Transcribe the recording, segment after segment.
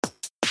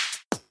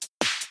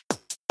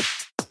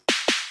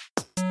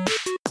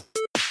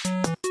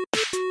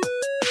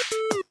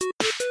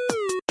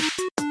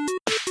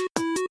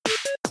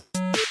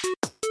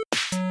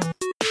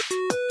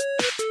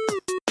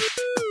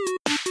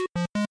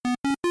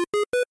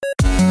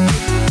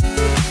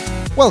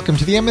Welcome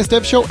to the MS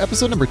Dev Show,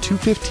 episode number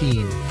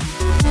 215.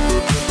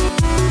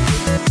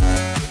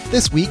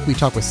 This week, we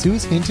talk with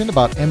Suze Hinton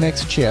about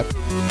MX Chip.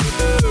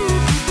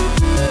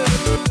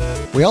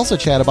 We also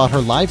chat about her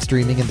live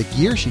streaming and the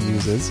gear she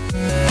uses.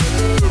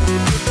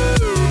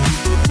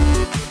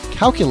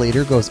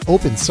 Calculator goes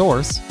open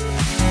source.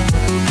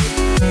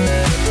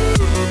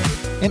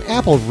 And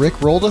Apple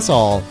rickrolled us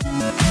all.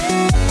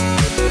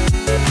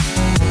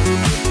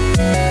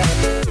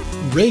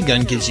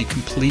 Raygun gives you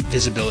complete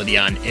visibility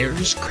on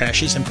errors,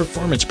 crashes, and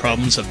performance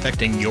problems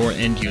affecting your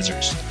end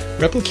users.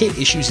 Replicate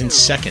issues in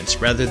seconds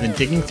rather than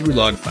digging through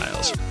log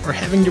files or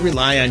having to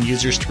rely on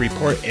users to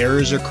report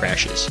errors or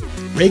crashes.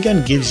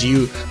 Raygun gives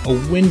you a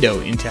window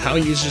into how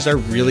users are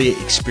really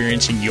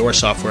experiencing your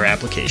software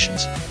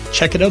applications.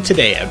 Check it out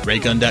today at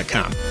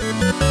raygun.com.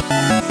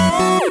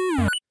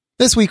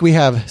 This week we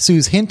have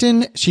Suze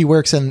Hinton. She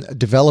works in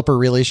developer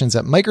relations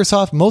at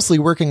Microsoft, mostly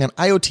working on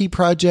IoT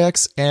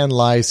projects and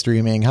live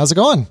streaming. How's it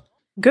going?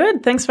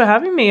 Good. Thanks for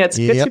having me. It's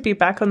good to be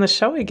back on the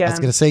show again. I was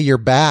going to say you're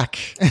back.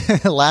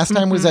 Last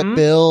time was at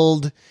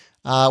Build.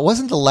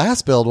 Wasn't the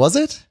last Build, was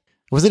it?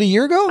 Was it a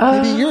year ago?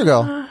 Maybe a year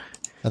ago.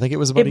 I think it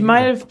was about a year ago. It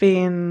might have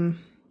been.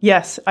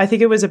 Yes, I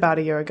think it was about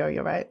a year ago.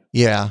 You're right.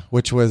 Yeah,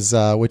 which was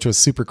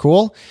super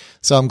cool.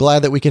 So I'm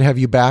glad that we could have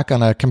you back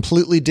on a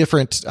completely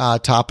different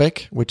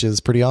topic, which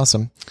is pretty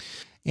awesome.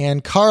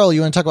 And Carl,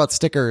 you want to talk about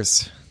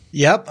stickers?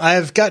 Yep,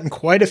 I've gotten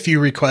quite a few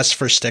requests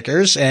for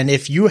stickers, and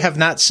if you have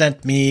not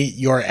sent me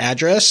your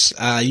address,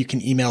 you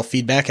can email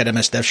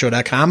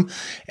feedback@msdevshow.com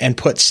and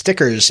put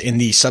stickers in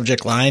the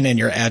subject line and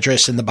your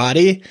address in the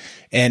body,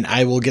 and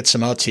I will get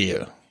some out to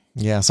you.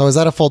 Yeah. So is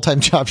that a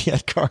full-time job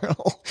yet,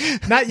 Carl?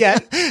 Not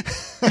yet.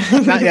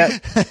 Not yet.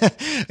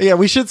 Yeah.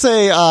 We should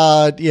say,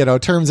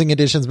 terms and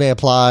conditions may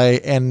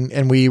apply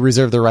and we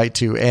reserve the right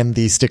to end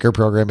the sticker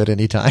program at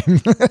any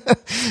time.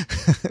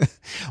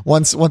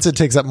 Once it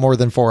takes up more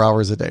than 4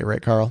 hours a day,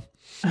 right, Carl?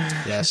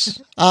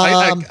 Yes.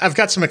 I've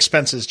got some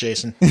expenses,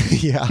 Jason.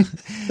 Yeah.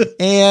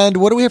 And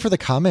what do we have for the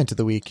comment of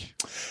the week?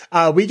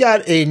 We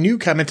got a new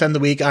comment on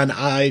the week on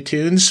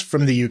iTunes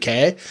from the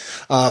UK,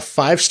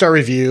 5-star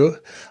review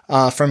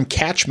from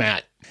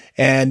Catchmat.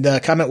 And the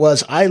comment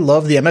was, I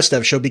love the MS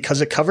Dev Show because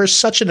it covers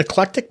such an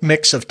eclectic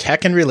mix of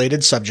tech and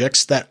related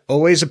subjects that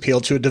always appeal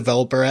to a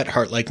developer at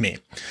heart like me.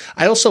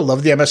 I also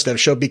love the MS Dev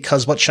Show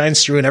because what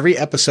shines through in every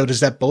episode is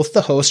that both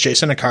the hosts,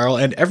 Jason and Carl,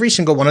 and every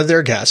single one of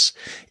their guests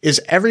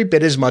is every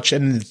bit as much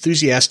an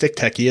enthusiastic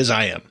techie as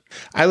I am.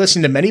 I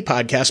listen to many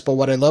podcasts, but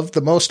what I love the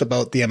most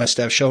about the MS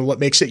Dev Show and what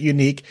makes it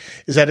unique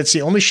is that it's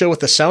the only show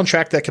with a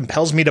soundtrack that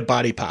compels me to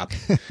body pop.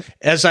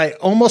 As I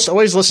almost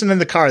always listen in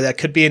the car, that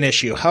could be an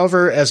issue.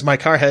 However, as my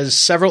car has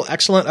several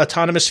excellent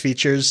autonomous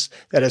features,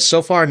 that has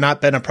so far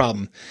not been a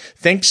problem.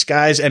 Thanks,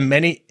 guys,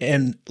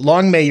 and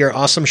long may your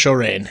awesome show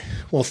reign.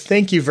 Well,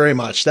 thank you very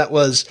much. That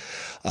was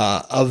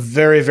a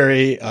very,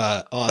 very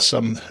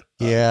awesome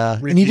yeah.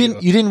 review.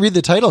 And you didn't read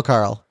the title,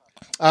 Carl.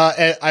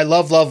 I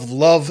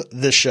love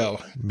this show.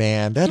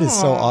 Man, that is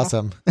so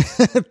awesome.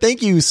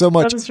 Thank you so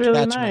much. That was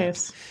really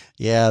nice.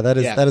 Yeah, that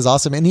is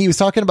awesome. And he was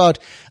talking about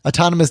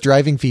autonomous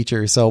driving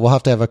features, so we'll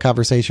have to have a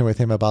conversation with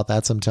him about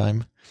that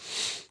sometime.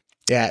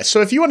 Yeah,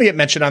 so if you want to get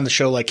mentioned on the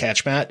show like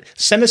Catchmat,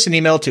 send us an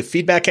email to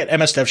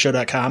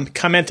feedback@msdevshow.com,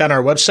 comment on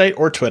our website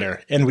or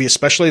Twitter, and we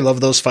especially love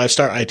those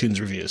 5-star iTunes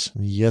reviews.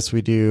 Yes,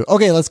 we do.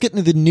 Okay, let's get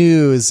into the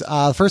news.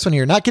 The first one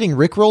here, not getting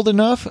rickrolled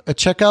enough?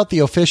 Check out the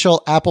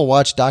official Apple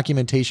Watch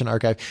documentation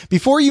archive.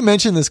 Before you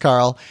mention this,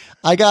 Carl,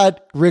 I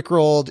got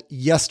rickrolled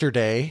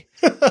yesterday.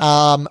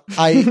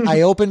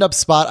 I opened up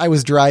I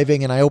was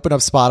driving and I opened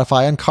up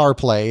Spotify on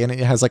CarPlay, and it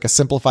has like a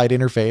simplified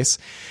interface.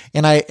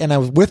 And I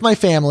was with my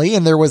family,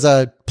 and there was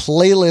a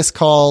playlist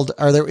called,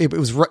 it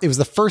was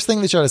the first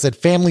thing that showed. I said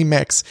family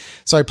mix.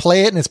 So I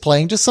play it and it's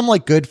playing just some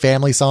like good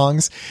family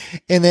songs,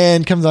 and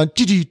then comes on,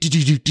 and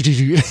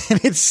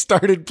it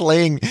started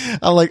playing.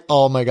 I'm like,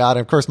 oh my God.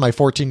 And of course my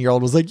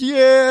 14-year-old was like,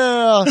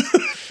 yeah.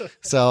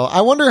 So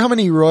I wonder how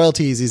many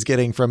royalties he's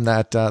getting from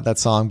that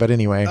song. But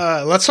anyway,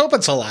 let's hope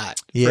it's a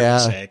lot. Yeah.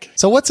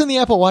 So what's in the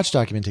Apple Watch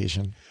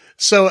documentation?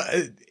 So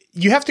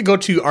you have to go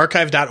to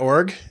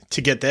archive.org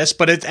to get this,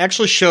 but it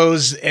actually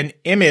shows an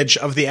image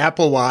of the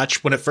Apple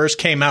Watch when it first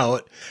came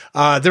out.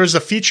 There's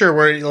a feature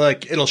where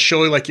it'll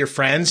show like your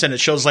friends and it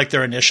shows like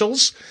their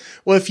initials.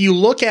 Well, if you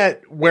look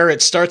at where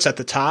it starts at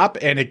the top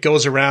and it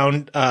goes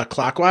around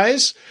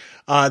clockwise,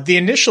 the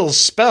initials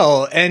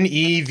spell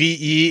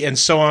NEVE and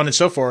so on and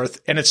so forth,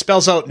 and it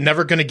spells out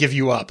never going to give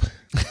you up.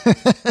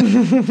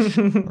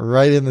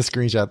 Right in the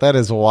screenshot. That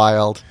is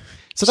wild.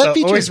 So that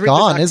feature's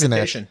gone, isn't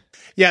it?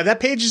 Yeah, that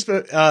page is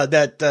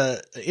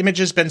that image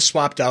has been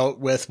swapped out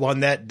with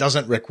one that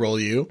doesn't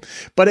rickroll you,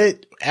 but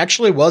it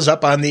actually was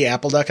up on the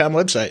apple.com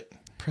website.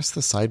 Press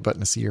the side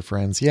button to see your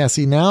friends. Yeah,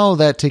 see now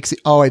that takes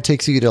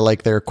you to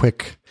like their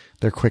quick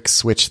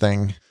switch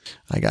thing.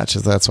 I gotcha.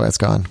 That's why it's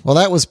gone. Well,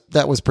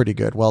 that was pretty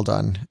good. Well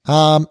done.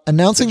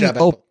 Announcing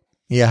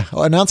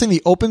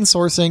the open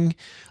sourcing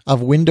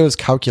of Windows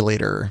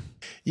Calculator.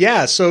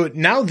 Yeah, so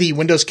now the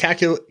Windows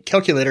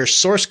Calculator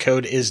source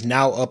code is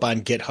now up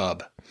on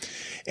GitHub.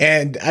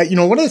 And,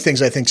 one of the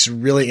things I think is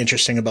really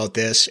interesting about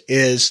this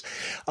is,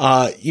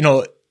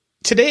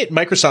 to date,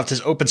 Microsoft has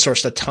open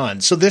sourced a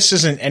ton. So this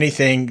isn't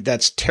anything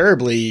that's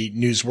terribly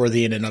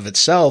newsworthy in and of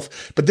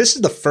itself, but this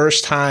is the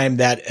first time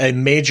that a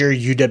major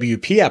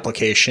UWP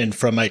application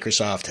from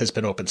Microsoft has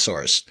been open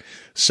sourced.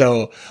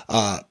 So,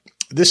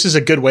 this is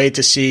a good way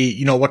to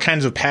see, what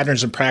kinds of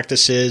patterns and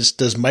practices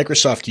does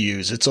Microsoft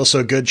use. It's also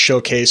a good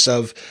showcase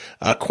of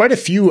quite a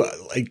few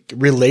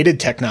related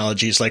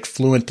technologies like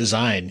Fluent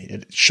Design.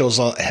 It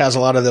has a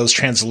lot of those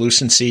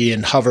translucency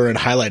and hover and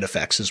highlight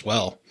effects as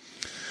well.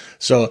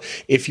 So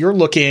if you're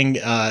looking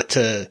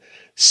to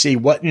see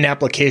what an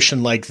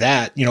application like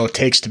that,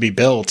 takes to be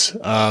built,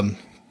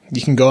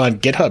 you can go on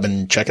GitHub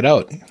and check it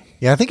out.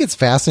 Yeah, I think it's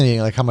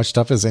fascinating, how much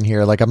stuff is in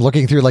here. I'm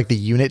looking through the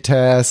unit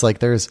tests.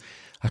 There's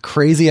a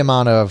crazy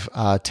amount of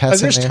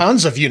tests. There's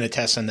tons of unit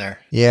tests in there.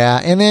 Yeah,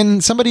 and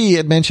then somebody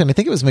had mentioned, I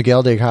think it was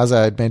Miguel de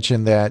Casa had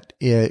mentioned that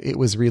it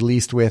was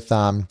released with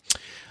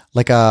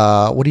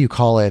what do you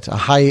call it? A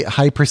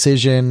high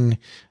precision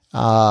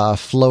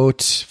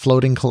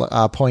floating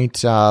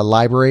point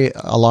library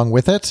along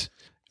with it,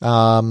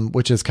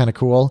 which is kind of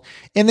cool.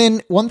 And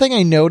then one thing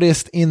I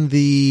noticed in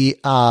the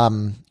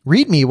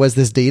README was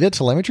this data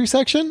telemetry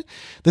section.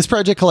 This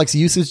project collects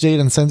usage data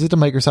and sends it to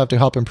Microsoft to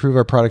help improve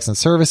our products and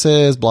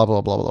services, blah,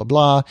 blah, blah, blah,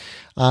 blah.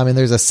 And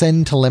there's a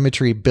send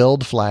telemetry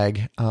build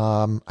flag.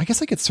 I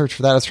guess I could search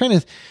for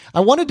that.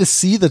 I wanted to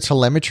see the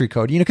telemetry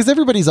code, because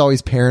everybody's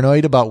always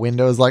paranoid about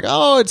Windows,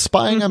 it's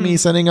spying on me,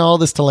 sending all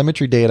this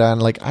telemetry data.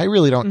 And I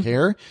really don't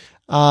care.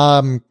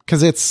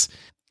 Cause it's,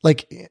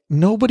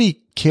 nobody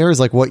cares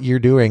what you're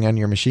doing on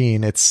your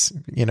machine. It's,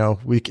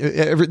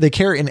 they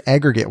care in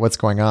aggregate what's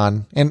going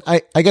on. And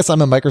I guess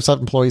I'm a Microsoft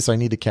employee, so I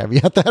need to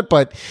caveat that,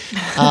 but,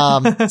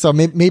 so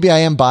maybe I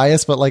am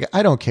biased, but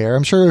I don't care.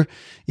 I'm sure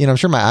my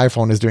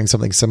iPhone is doing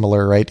something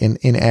similar, right?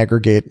 In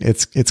aggregate,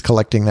 it's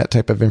collecting that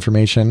type of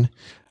information.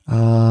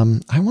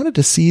 I wanted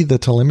to see the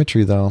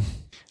telemetry though.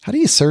 How do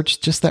you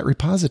search just that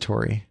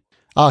repository?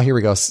 Oh, here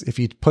we go. If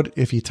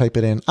you type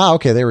it in,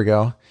 okay, there we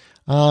go.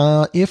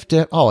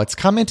 It's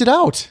commented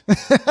out.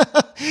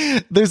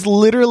 There's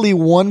literally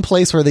one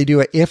place where they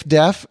do a if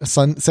def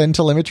send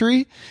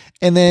telemetry,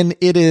 and then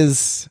it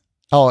is,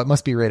 it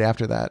must be right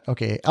after that.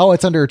 Okay.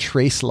 It's under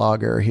trace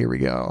logger. Here we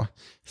go.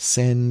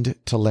 Send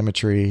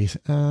telemetry,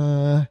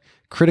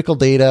 critical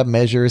data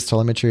measures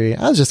telemetry.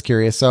 I was just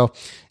curious. So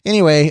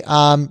anyway,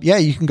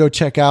 you can go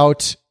check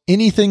out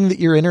anything that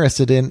you're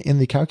interested in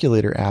the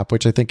calculator app,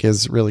 which I think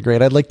is really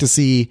great. I'd like to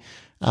see,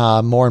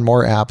 more and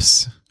more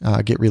apps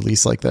get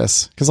released like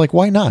this. Cause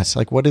why not?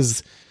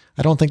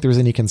 I don't think there's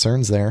any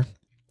concerns there.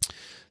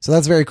 So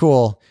that's very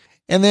cool.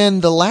 And then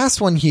the last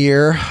one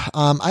here,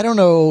 I don't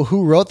know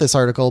who wrote this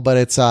article, but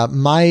it's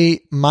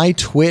my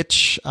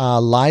Twitch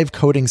live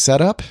coding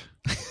setup.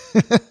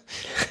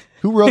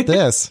 Who wrote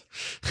this?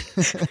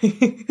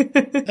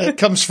 It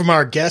comes from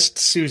our guest,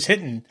 Suze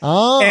Hinton.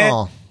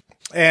 Oh.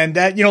 And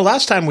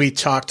last time we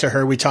talked to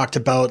her, we talked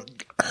about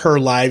her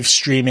live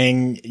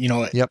streaming,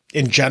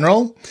 in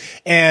general.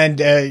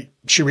 And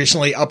she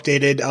recently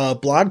updated a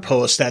blog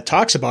post that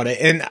talks about it.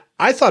 And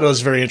I thought it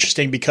was very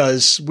interesting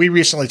because we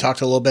recently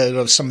talked a little bit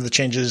of some of the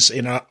changes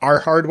in our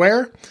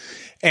hardware.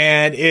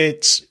 And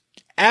it's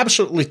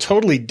absolutely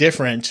totally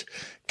different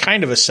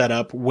kind of a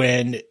setup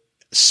when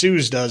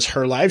Suze does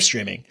her live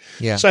streaming.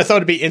 Yeah. So I thought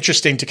it'd be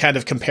interesting to kind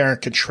of compare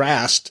and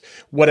contrast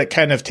what it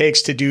kind of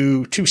takes to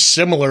do two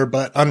similar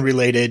but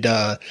unrelated,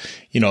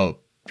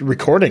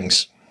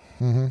 recordings.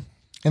 Mm-hmm.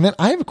 And then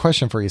I have a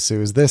question for you,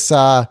 Suze. This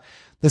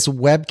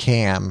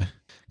webcam,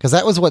 because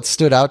that was what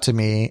stood out to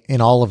me in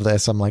all of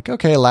this. I'm like,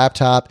 okay,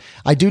 laptop.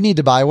 I do need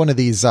to buy one of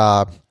these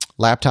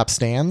laptop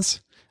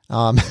stands.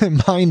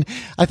 Mine,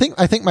 I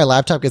think my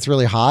laptop gets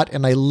really hot,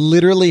 and I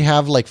literally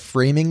have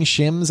framing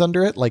shims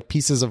under it,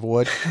 pieces of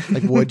wood,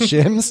 wood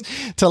shims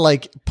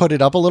to put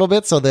it up a little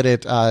bit so that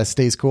it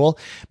stays cool.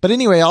 But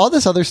anyway, all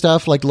this other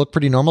stuff looked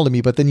pretty normal to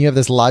me. But then you have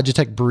this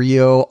Logitech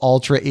Brio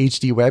Ultra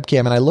HD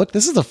webcam, and I look,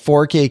 this is a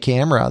 4K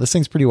camera. This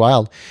thing's pretty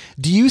wild.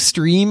 Do you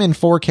stream in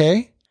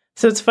 4K?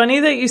 So it's funny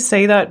that you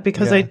say that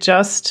because I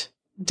just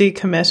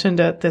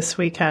decommissioned it this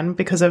weekend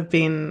because I've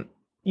been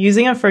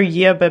using it for a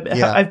year, but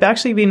I've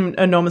actually been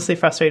enormously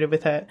frustrated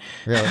with it.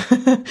 Really?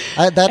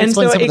 That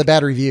explains some of the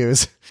bad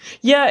reviews.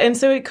 Yeah, and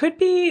so it could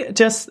be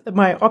just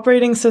my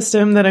operating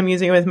system that I'm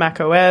using with Mac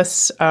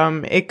OS.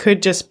 It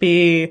could just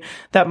be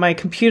that my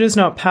computer's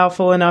not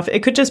powerful enough.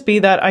 It could just be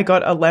that I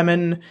got a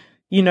lemon,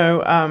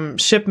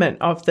 shipment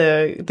of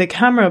the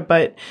camera,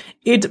 but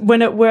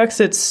when it works,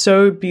 it's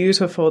so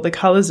beautiful. The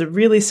colors are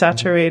really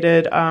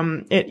saturated.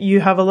 You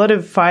have a lot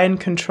of fine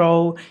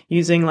control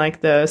using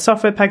the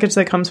software package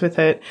that comes with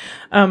it.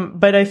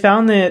 But I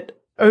found that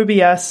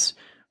OBS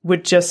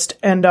would just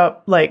end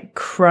up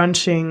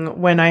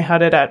crunching when I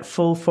had it at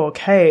full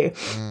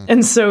 4K.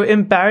 And so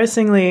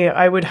embarrassingly,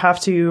 I would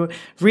have to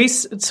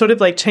change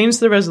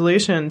the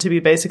resolution to be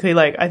basically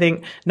I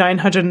think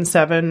 900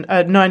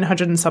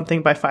 and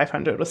something by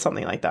 500 or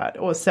something like that,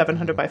 or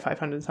 700 by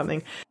 500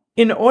 something,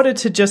 in order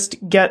to just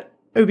get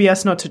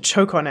OBS not to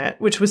choke on it,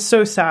 which was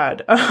so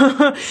sad.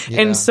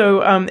 And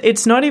so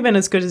it's not even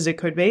as good as it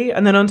could be.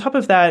 And then on top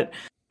of that,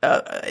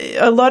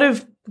 a lot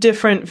of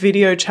different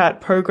video chat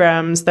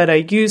programs that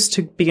I use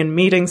to be in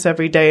meetings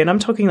every day, and I'm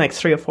talking like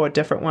 3 or 4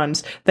 different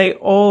ones, they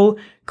all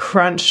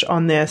crunch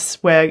on this,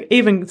 where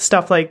even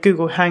stuff like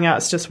Google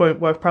Hangouts just won't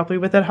work properly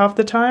with it half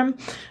the time.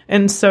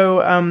 And so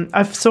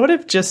I've sort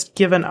of just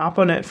given up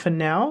on it for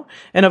now,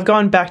 and I've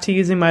gone back to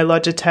using my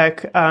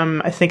Logitech.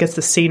 I think it's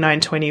the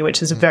C920,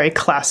 which is a very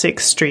classic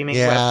streaming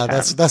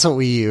webcam. That's what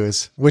we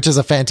use, which is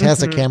a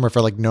fantastic camera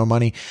for like no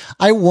money.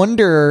 I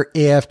wonder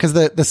if, because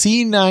the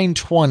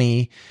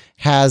C920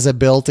 has a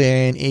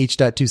built-in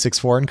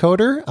H.264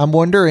 encoder. I'm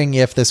wondering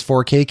if this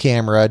 4K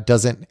camera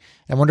doesn't,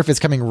 I wonder if it's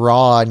coming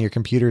raw and your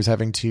computer's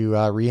having to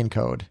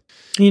re-encode.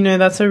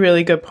 That's a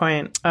really good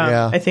point.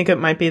 I think it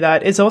might be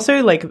that. It's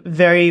also like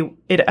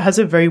it has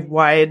a very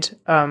wide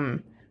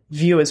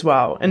view as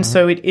well. And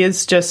so it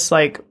is just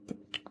like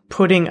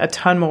putting a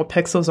ton more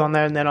pixels on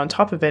there. And then on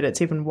top of it,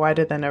 it's even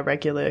wider than a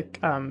regular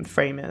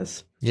frame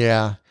is.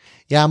 Yeah.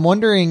 Yeah. I'm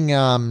wondering,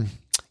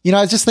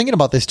 I was just thinking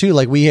about this too.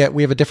 Like we have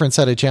a different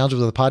set of challenges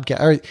with the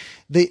podcast.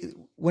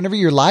 Whenever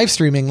you're live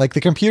streaming, like the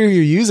computer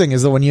you're using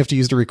is the one you have to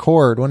use to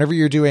record. Whenever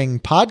you're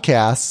doing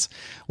podcasts,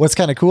 what's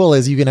kind of cool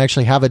is you can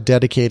actually have a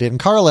dedicated, and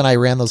Carl and I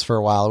ran those for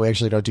a while. We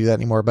actually don't do that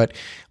anymore, but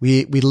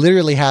we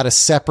literally had a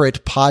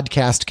separate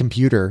podcast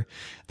computer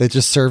that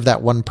just served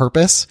that one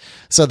purpose,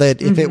 so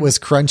that if it was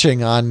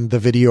crunching on the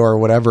video or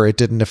whatever, it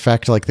didn't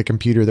affect like the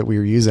computer that we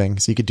were using.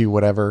 So you could do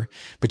whatever,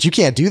 but you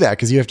can't do that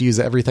because you have to use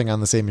everything on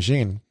the same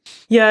machine.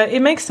 Yeah,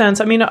 it makes sense.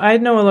 I mean, I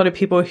know a lot of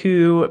people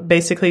who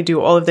basically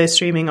do all of their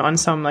streaming on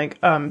some like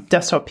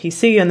desktop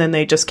PC, and then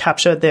they just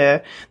capture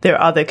their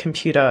other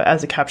computer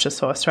as a capture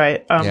source,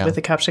 right? With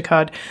a capture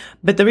card.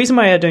 But the reason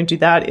why I don't do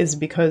that is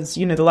because,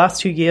 the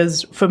last 2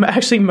 years, from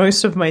actually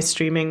most of my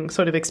streaming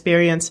sort of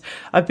experience,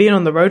 I've been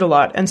on the road a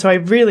lot. And so I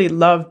really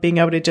love being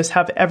able to just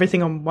have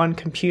everything on one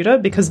computer,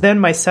 because then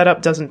my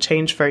setup doesn't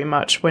change very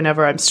much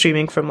whenever I'm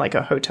streaming from like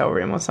a hotel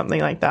room or something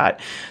like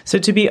that. So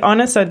to be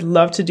honest, I'd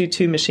love to do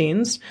 2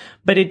 machines,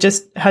 but it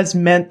just has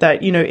meant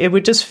that, it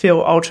would just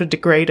feel ultra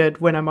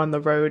degraded when I'm on the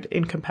road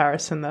in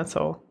comparison. That's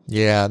all.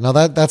 Yeah, no,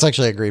 that's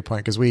actually a great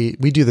point, because we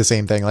do the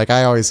same thing. Like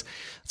that's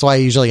why I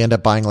usually end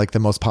up buying like the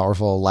most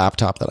powerful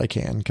laptop that I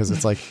can, because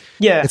it's like,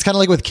 it's kind of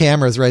like with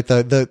cameras, right?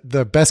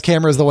 The best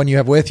camera is the one you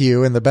have with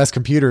you, and the best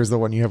computer is the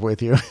one you have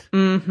with you.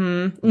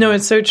 No,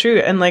 it's so true.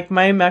 And like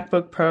my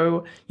MacBook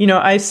Pro,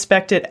 I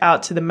spec'd it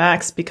out to the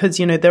max because,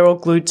 they're all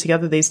glued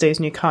together these days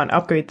and you can't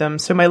upgrade them.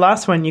 So my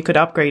last one, you could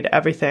upgrade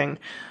everything.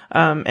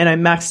 And I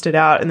maxed it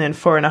out, and then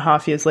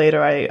 4.5 years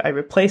later, I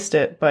replaced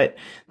it. But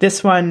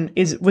this one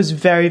was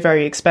very,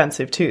 very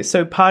expensive too.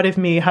 So part of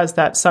me has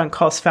that sunk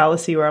cost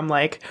fallacy where I'm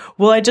like,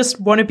 well, I just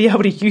want to be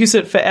able to use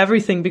it for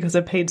everything because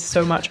I paid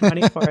so much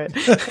money for it.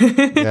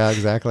 Yeah,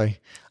 exactly.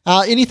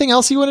 Anything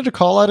else you wanted to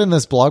call out in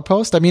this blog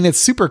post? I mean, it's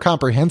super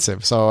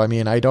comprehensive. So, I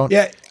mean, I don't.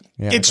 Yeah,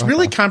 it's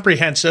really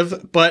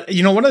comprehensive. But,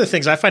 one of the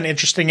things I find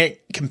interesting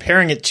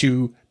comparing it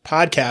to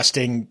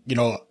podcasting,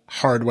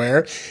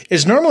 hardware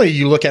is normally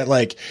you look at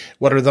like,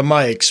 what are the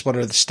mics? What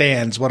are the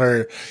stands? What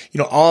are,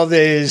 all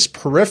these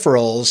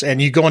peripherals,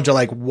 and you go into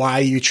like why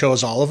you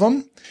chose all of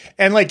them.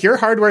 And like your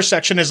hardware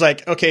section is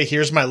like, okay,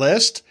 here's my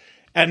list.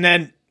 And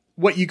then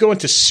what you go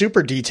into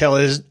super detail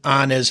is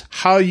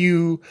how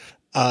you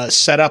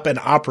set up and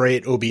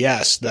operate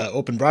OBS, the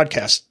open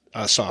broadcast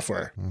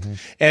software.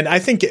 And I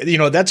think,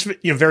 that's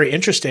very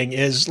interesting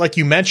is like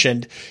you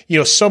mentioned,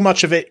 so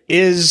much of it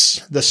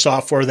is the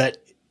software that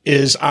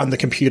is on the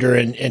computer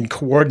and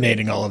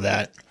coordinating all of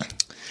that.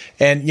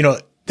 And,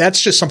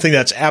 that's just something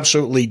that's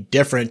absolutely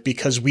different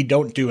because we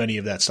don't do any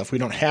of that stuff. We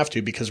don't have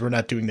to because we're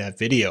not doing that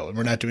video and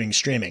we're not doing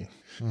streaming.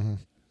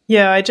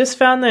 Yeah, I just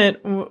found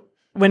that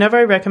whenever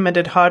I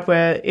recommended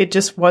hardware, it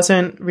just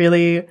wasn't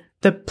really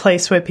the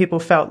place where people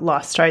felt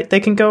lost, right? They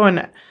can go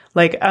on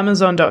like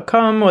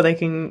Amazon.com, or they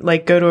can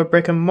like go to a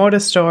brick and mortar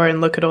store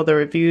and look at all the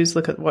reviews,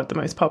 look at what the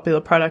most popular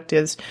product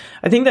is.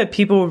 I think that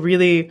people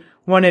really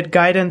wanted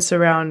guidance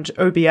around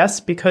OBS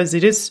because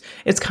it's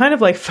kind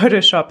of like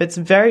Photoshop. It's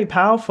very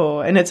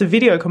powerful, and it's a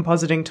video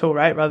compositing tool,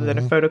 right? Rather than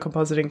a photo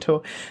compositing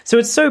tool. So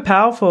it's so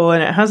powerful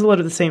and it has a lot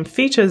of the same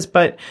features,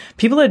 but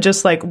people are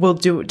just like, well,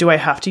 do I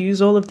have to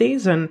use all of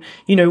these? And,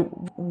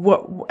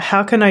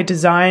 how can I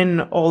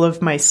design all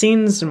of my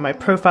scenes and my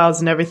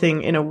profiles and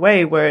everything in a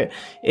way where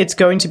it's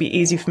going to be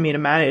easy for me to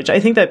manage? I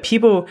think that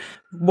people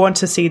want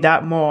to see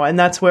that more. And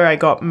that's where I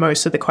got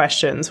most of the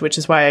questions, which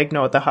is why I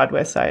ignored the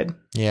hardware side.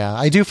 Yeah,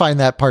 I do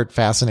find that part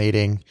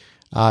fascinating.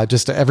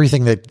 Just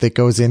everything that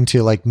goes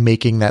into like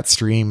making that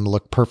stream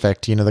look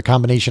perfect. The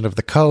combination of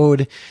the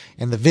code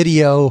and the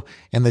video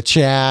and the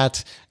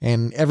chat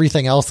and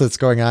everything else that's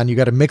going on. You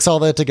got to mix all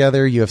that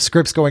together. You have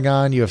scripts going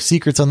on. You have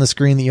secrets on the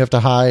screen that you have to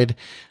hide.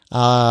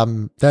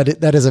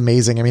 That is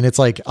amazing. I mean, it's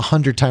like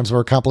 100 times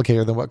more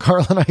complicated than what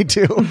Carl and I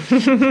do.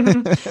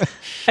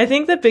 I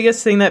think the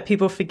biggest thing that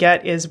people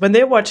forget is when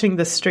they're watching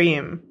the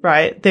stream,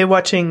 right? They're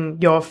watching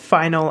your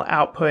final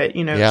output,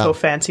 it's all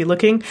fancy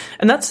looking.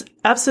 And that's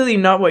absolutely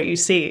not what you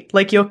see.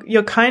 Like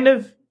you're kind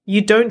of,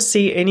 you don't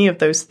see any of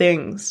those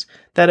things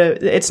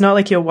it's not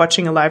like you're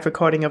watching a live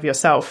recording of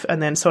yourself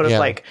and then sort of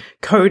like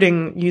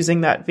coding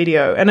using that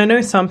video. And I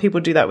know some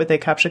people do that with their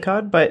capture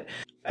card, but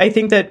I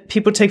think that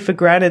people take for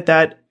granted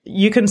that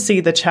you can see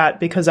the chat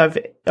because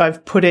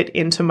I've put it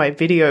into my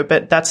video,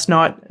 but that's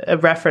not a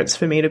reference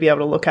for me to be able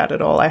to look at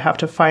it all. I have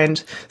to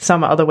find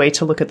some other way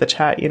to look at the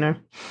chat,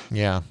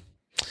 Yeah.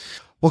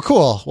 Well,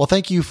 cool. Well,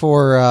 thank you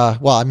for,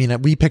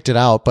 we picked it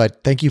out,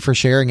 but thank you for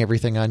sharing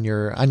everything on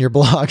your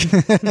blog.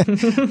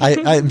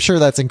 I'm sure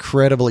that's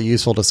incredibly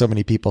useful to so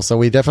many people. So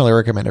we definitely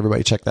recommend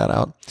everybody check that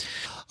out.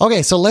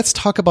 Okay. So let's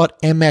talk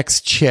about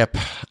MX Chip.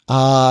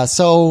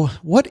 So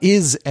what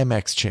is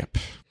MX Chip?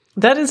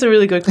 That is a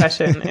really good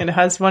question. It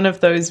has one of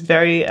those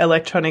very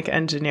electronic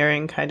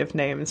engineering kind of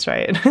names,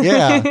 right?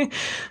 Yeah.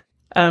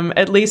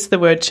 At least the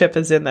word chip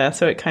is in there,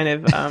 so it kind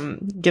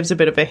of gives a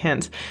bit of a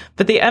hint.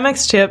 But the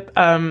MX Chip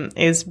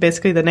is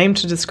basically the name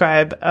to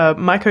describe a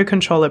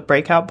microcontroller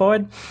breakout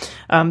board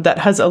that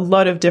has a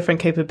lot of different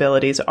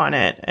capabilities on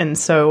it. And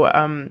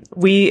so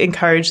we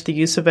encourage the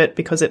use of it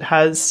because it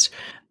has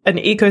an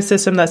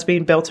ecosystem that's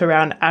been built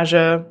around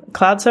Azure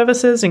cloud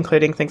services,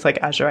 including things like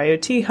Azure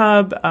IoT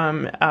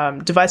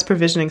Hub, device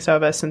provisioning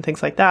service, and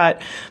things like that.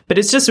 But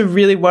it's just a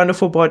really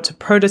wonderful board to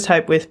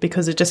prototype with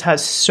because it just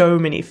has so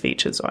many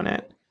features on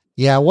it.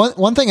 Yeah,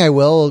 one thing I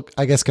will,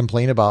 I guess,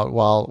 complain about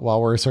while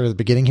we're sort of at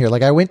the beginning here,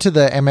 like I went to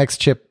the MX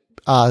Chip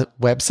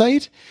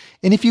website,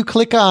 and if you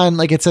click on,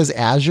 like, it says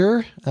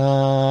Azure,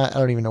 I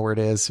don't even know where it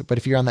is, but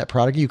if you're on that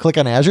product, you click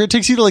on Azure, it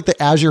takes you to like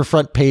the Azure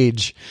front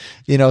page,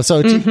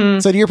 so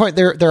to your point,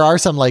 there are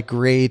some like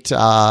great,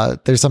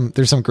 there's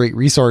some great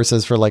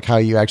resources for like how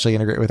you actually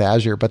integrate with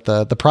Azure, but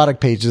the product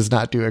page does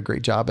not do a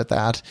great job at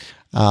that.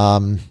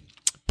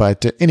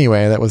 But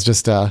anyway, that was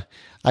just,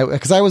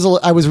 because I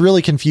was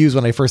really confused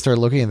when I first started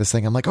looking at this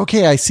thing. I'm like,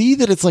 okay, I see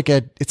that it's like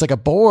a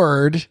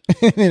board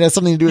and it has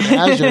something to do with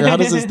Azure. How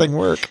does this thing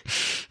work?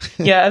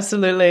 Yeah,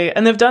 absolutely.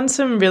 And they've done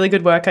some really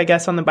good work, I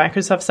guess, on the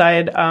Microsoft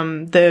side.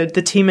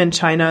 The team in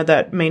China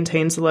that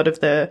maintains a lot of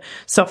the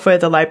software,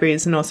 the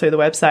libraries, and also the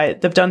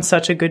website, they've done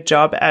such a good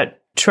job at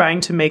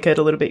trying to make it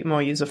a little bit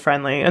more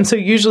user-friendly. And so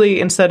usually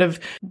instead of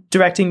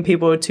directing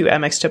people to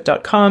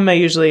mxchip.com, I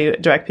usually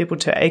direct people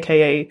to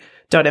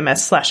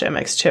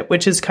aka.ms/mxchip,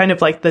 which is kind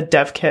of like the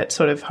dev kit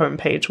sort of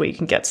homepage where you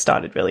can get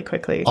started really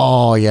quickly.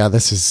 Oh yeah,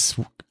 this is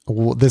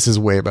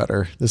way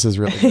better. This is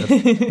really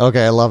good.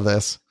 Okay, I love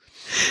this.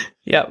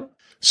 Yep.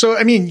 So,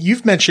 I mean,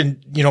 you've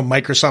mentioned,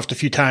 Microsoft a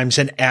few times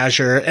and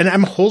Azure, and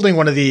I'm holding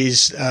one of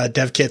these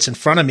dev kits in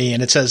front of me,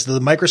 and it says the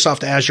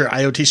Microsoft Azure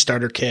IoT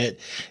Starter Kit.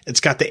 It's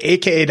got the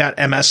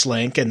aka.ms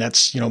link, and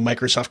that's,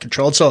 Microsoft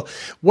controlled. So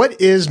what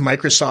is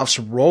Microsoft's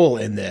role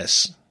in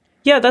this?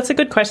 Yeah, that's a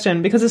good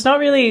question because there's not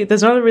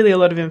really a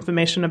lot of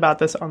information about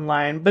this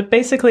online. But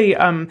basically,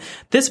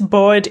 this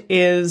board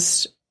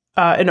is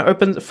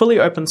an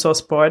fully open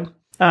source board.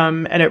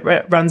 And it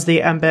runs the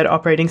Mbed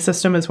operating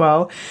system as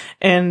well.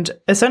 And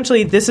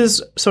essentially, this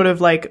is sort of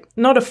like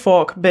not a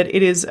fork, but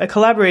it is a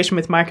collaboration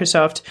with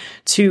Microsoft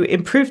to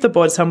improve the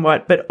board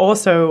somewhat, but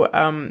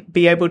also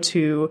be able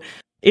to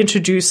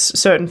introduce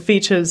certain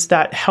features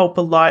that help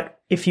a lot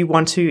if you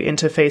want to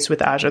interface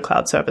with Azure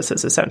Cloud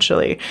Services,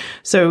 essentially.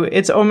 So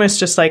it's almost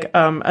just like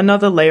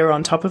another layer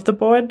on top of the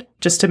board,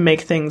 just to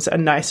make things a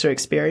nicer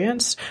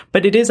experience.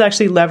 But it is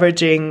actually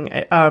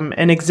leveraging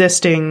an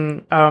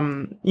existing,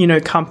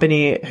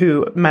 company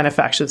who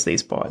manufactures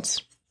these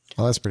boards.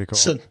 Oh, that's pretty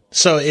cool.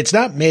 So it's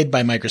not made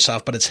by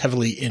Microsoft, but it's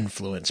heavily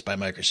influenced by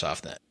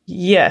Microsoft then.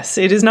 Yes,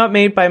 it is not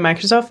made by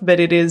Microsoft, but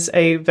it is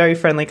a very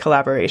friendly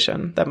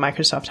collaboration that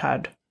Microsoft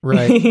had.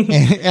 Right.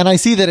 And I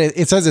see that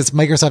it says it's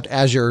Microsoft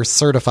Azure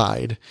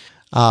certified.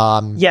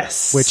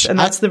 Yes. And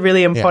that's the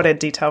really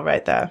important detail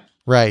right there.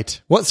 Right.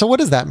 So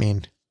what does that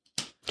mean?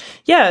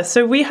 Yeah,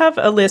 so we have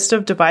a list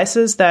of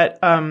devices that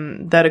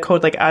are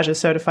called like Azure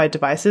certified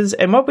devices.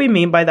 And what we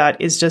mean by that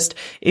is just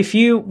if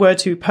you were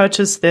to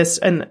purchase this,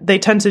 and they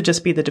tend to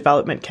just be the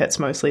development kits,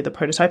 mostly the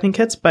prototyping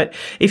kits. But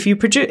if you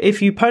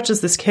purchase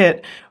this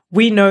kit,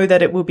 we know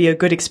that it will be a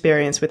good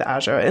experience with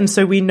Azure. And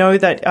so we know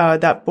that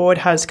that board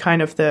has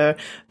kind of the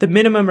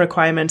minimum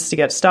requirements to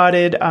get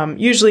started.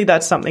 Usually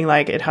that's something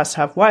like it has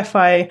to have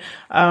Wi-Fi,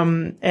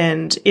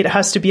 and it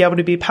has to be able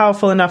to be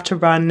powerful enough to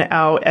run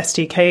our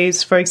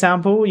SDKs, for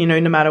example,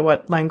 no matter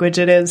what language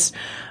it is.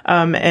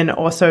 And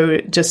also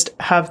just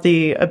have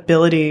the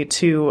ability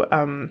to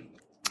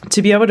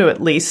be able to at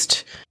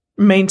least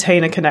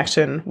maintain a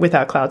connection with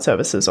our cloud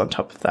services on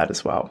top of that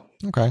as well.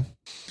 Okay.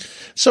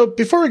 So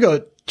before we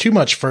go too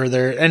much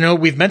further, I know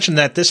we've mentioned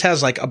that this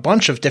has like a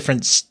bunch of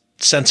different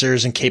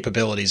sensors and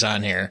capabilities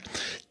on here.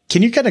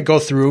 Can you kind of go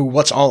through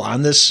what's all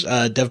on this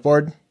dev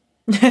board?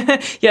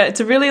 Yeah, it's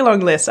a really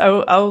long list.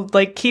 I'll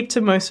like keep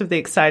to most of the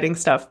exciting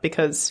stuff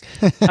because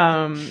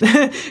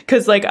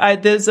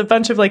like there's a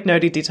bunch of like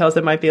nerdy details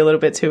that might be a little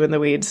bit too in the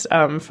weeds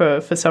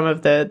for some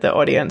of the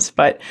audience.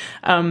 But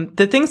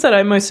the things that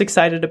I'm most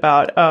excited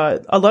about are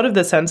a lot of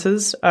the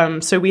sensors.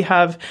 So we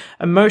have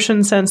a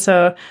motion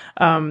sensor.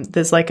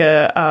 There's like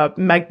a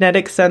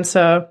magnetic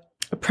sensor,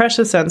 a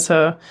pressure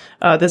sensor.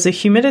 There's a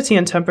humidity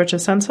and temperature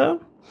sensor.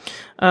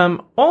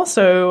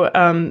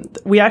 Also,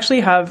 we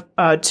actually have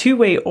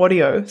two-way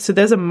audio. So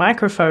there's a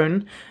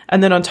microphone,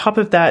 and then on top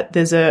of that,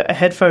 there's a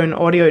headphone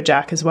audio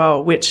jack as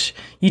well, which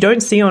you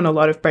don't see on a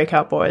lot of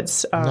breakout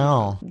boards.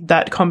 No.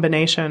 That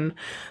combination.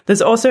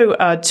 There's also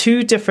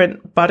two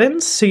different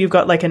buttons. So you've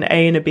got like an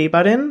A and a B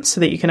button so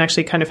that you can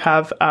actually kind of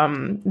have,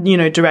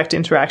 direct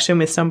interaction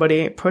with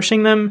somebody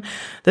pushing them.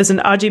 There's an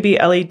RGB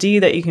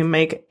LED that you can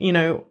make,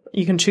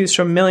 you can choose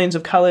from millions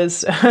of colors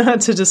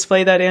to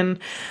display that in.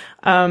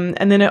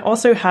 And then it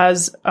also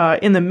has,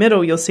 in the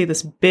middle, you'll see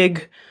this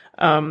big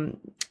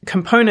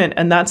component,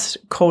 and that's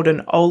called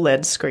an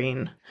OLED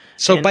screen.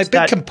 So and by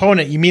big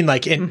component, you mean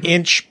like an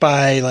inch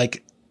by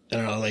like, I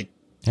don't know, like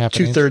Half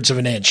an 2/3 of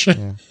an inch.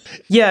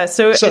 Yeah.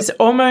 So it's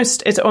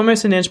almost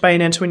an inch by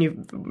an inch when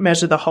you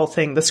measure the whole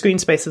thing. The screen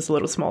space is a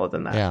little smaller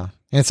than that. Yeah.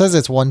 And it says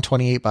it's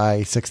 128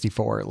 by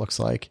 64, it looks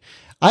like.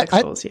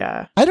 Pixels,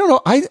 yeah. I don't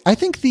know. I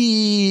think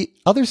the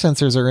other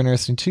sensors are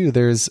interesting too.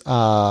 There's,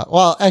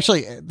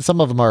 actually some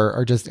of them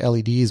are just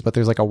LEDs, but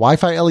there's like a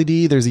Wi-Fi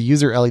LED, there's a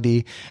user LED,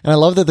 and I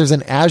love that there's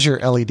an Azure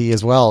LED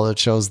as well that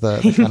shows the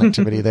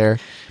connectivity there.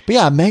 But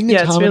yeah,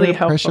 magnetometer, it's really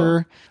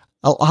pressure.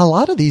 A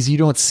lot of these you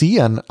don't see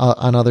on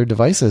other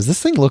devices. This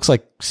thing looks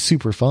like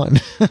super fun.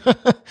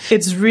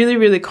 It's really,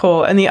 really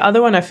cool. And the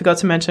other one I forgot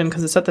to mention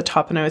because it's at the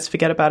top and I always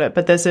forget about it,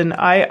 but there's an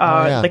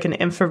IR, like an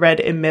infrared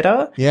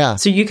emitter. Yeah.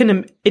 So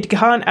it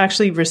can't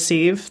actually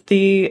receive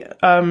the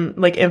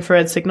like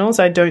infrared signals,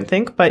 I don't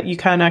think, but you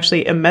can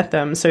actually emit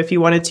them. So if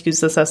you wanted to use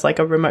this as like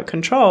a remote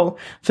control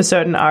for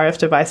certain RF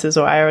devices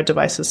or IR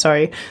devices,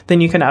 then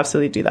you can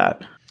absolutely do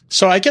that.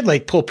 So I could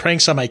like pull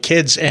pranks on my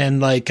kids and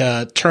like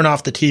turn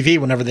off the TV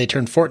whenever they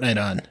turn Fortnite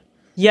on.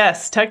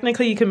 Yes,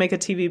 technically you can make a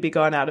TV be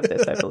gone out of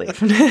this, I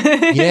believe.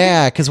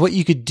 Yeah, because what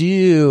you could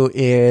do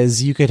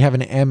is you could have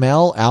an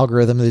ML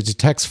algorithm that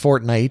detects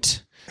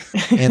Fortnite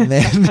and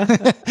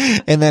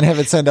then have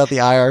it send out the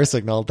IR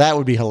signal. That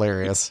would be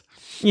hilarious.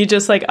 You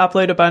just like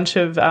upload a bunch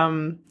of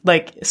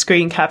like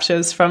screen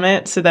captures from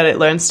it so that it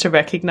learns to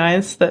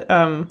recognize that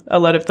a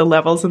lot of the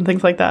levels and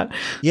things like that.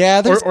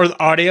 Yeah, or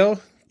the audio.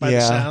 By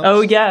the sound.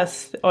 Oh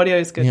yes, audio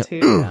is good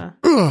too.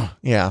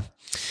 Yeah.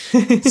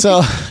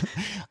 So,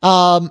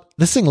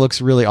 this thing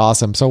looks really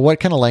awesome. So, what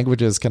kind of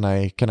languages can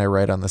I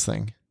write on this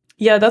thing?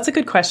 Yeah, that's a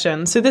good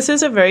question. So this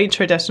is a very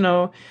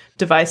traditional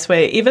device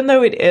where even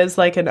though it is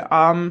like an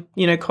ARM,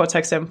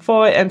 Cortex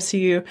M4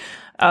 MCU,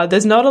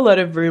 there's not a lot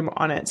of room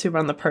on it to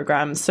run the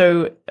program.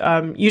 So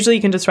usually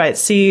you can just write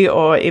C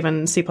or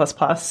even C++.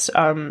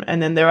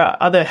 And then there are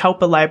other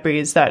helper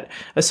libraries that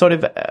are sort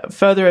of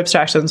further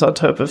abstractions on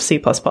top of C++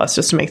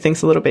 just to make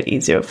things a little bit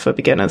easier for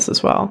beginners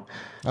as well.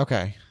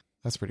 Okay.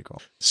 That's pretty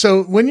cool.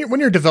 So when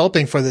you're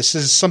developing for this,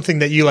 is something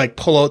that you like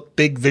pull out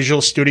big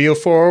Visual Studio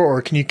for,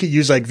 or can you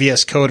use like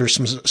VS Code or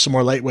some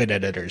more lightweight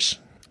editors?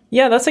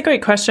 Yeah, that's a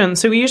great question.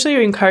 So we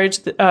usually encourage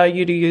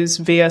you to use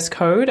VS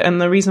Code. And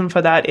the reason for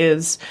that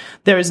is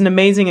there is an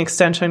amazing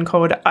extension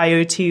called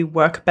IoT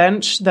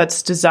Workbench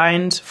that's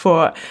designed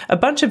for a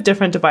bunch of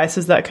different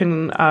devices that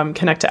can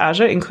connect to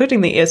Azure,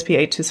 including the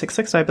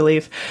ESP8266, I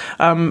believe.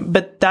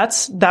 But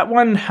that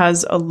one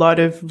has a lot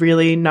of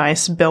really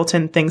nice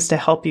built-in things to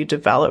help you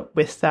develop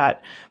with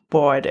that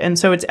board. And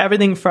so it's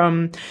everything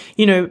from,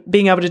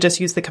 being able to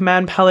just use the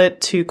command palette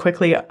to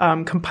quickly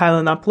compile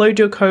and upload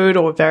your code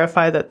or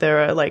verify that there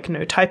are like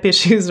no type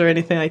issues or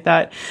anything like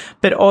that.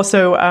 But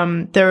also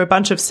there are a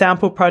bunch of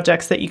sample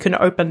projects that you can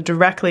open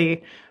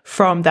directly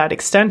from that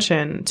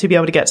extension to be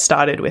able to get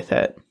started with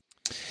it.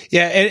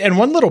 Yeah, and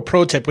one little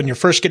pro tip when you're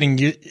first getting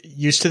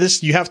used to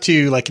this, you have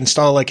to like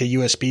install like a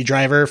USB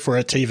driver for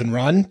it to even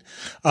run.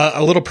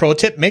 A little pro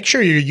tip: make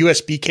sure your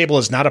USB cable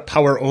is not a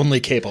power only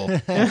cable.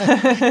 Nobody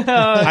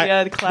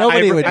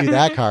would do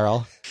that,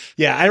 Carl.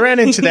 Yeah, I ran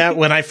into that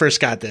when I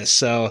first got this.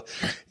 So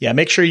yeah,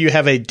 make sure you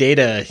have a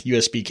data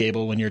USB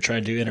cable when you're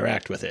trying to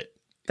interact with it.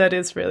 That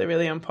is really,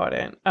 really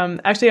important.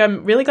 Actually,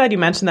 I'm really glad you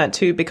mentioned that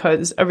too,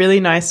 because a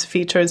really nice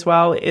feature as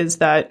well is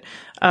that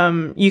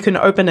you can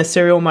open a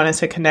serial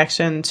monitor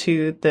connection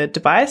to the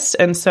device.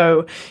 And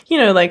so,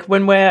 like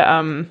when we're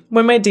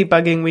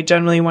debugging, we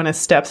generally want to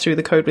step through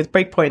the code with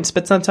breakpoints,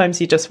 but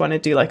sometimes you just want to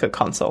do like a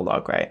console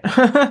log, right?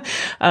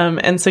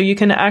 And so you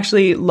can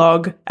actually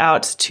log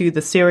out to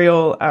the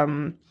serial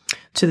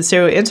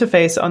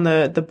interface on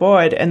the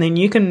board, and then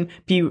you can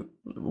be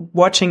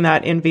watching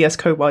that in VS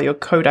Code while your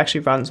code actually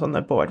runs on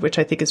the board, which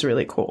I think is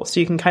really cool. So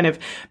you can kind of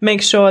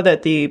make sure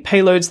that the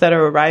payloads that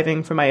are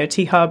arriving from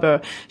IoT Hub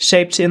are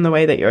shaped in the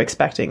way that you're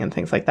expecting and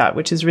things like that,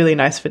 which is really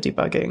nice for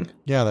debugging.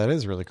 Yeah, that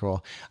is really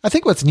cool. I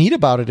think what's neat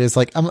about it is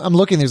like, I'm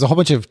looking, there's a whole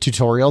bunch of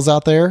tutorials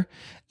out there,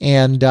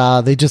 And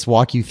they just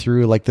walk you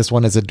through, like, this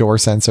one is a door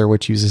sensor,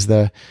 which uses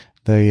the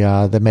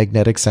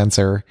magnetic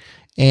sensor.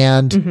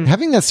 And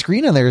having that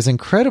screen on there is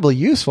incredibly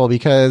useful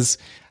because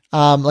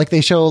like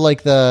they show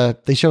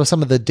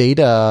some of the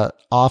data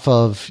off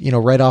of,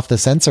 right off the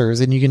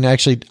sensors, and you can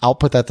actually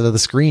output that to the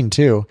screen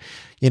too.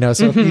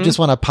 So if you just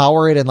want to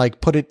power it and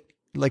like put it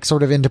like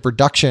sort of into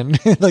production,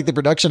 like the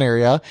production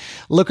area,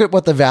 look at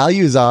what the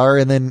values are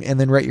and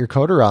then write your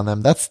code around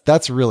them.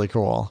 That's really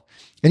cool.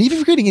 And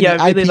even creating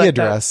an IP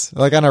address,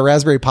 like on a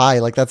Raspberry Pi,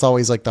 like that's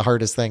always like the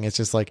hardest thing. It's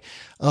just like,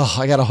 oh,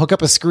 I got to hook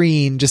up a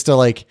screen just to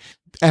like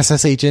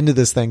SSH into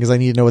this thing because I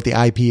need to know what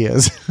the IP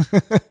is.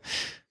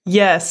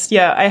 Yes.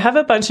 Yeah. I have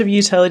a bunch of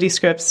utility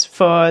scripts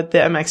for the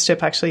MX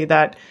chip actually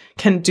that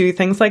can do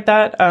things like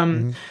that.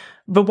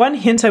 But one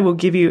hint I will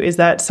give you is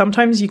that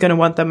sometimes you're going to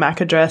want the MAC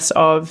address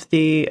of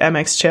the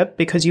MX chip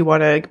because you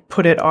want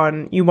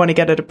to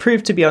get it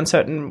approved to be on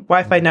certain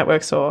Wi-Fi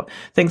networks or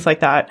things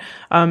like that.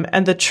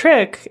 And the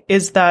trick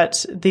is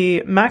that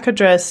the MAC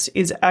address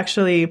is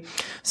actually,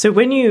 so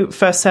when you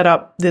first set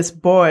up this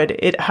board,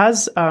 it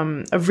has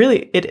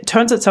it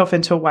turns itself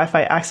into a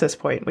Wi-Fi access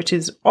point, which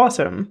is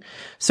awesome.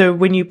 So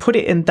when you put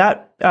it in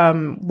that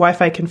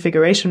Wi-Fi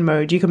configuration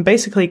mode, you can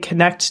basically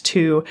connect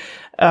to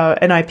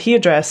an IP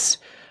address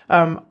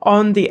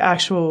on the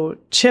actual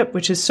chip,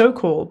 which is so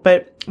cool.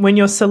 But when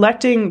you're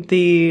selecting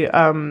the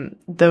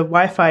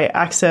Wi-Fi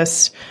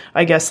access,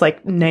 I guess,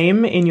 like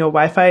name in your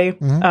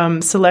Wi-Fi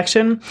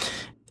selection,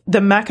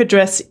 the MAC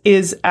address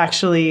is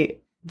actually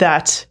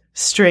that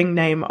string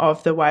name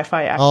of the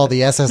Wi-Fi access. Oh, the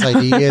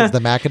SSID is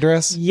the MAC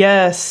address?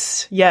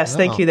 Yes.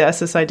 Thank you. The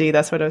SSID.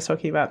 That's what I was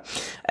talking about.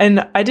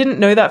 And I didn't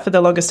know that for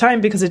the longest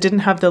time because it didn't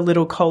have the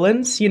little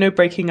colons,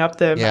 breaking up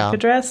the MAC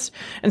address.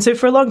 And so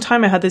for a long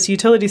time, I had this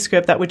utility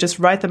script that would just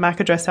write the MAC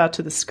address out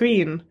to the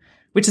screen,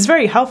 which is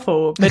very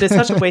helpful, but it's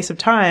such a waste of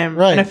time.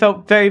 Right. And I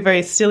felt very,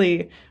 very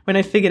silly when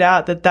I figured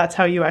out that that's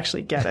how you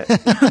actually get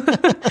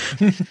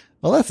it.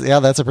 Well,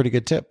 that's a pretty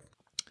good tip.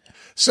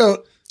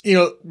 So,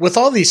 with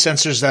all these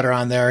sensors that are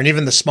on there and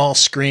even the small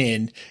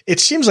screen, it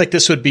seems like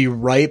this would be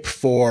ripe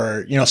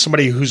for,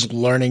 somebody who's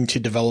learning to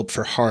develop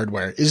for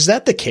hardware. Is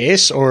that the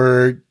case?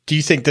 Or do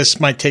you think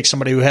this might take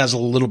somebody who has a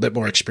little bit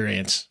more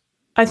experience?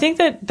 I think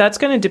that's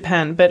going to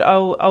depend, but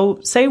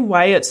I'll say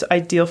why it's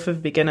ideal for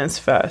beginners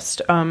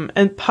first.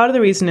 And part of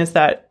the reason is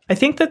that I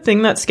think the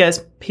thing that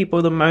scares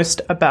people the most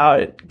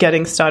about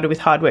getting started with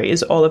hardware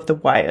is all of the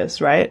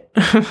wires, right?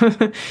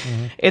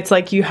 It's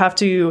like you have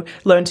to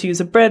learn to use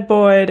a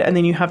breadboard, and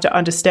then you have to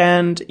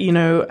understand,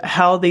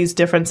 how these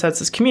different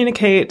sensors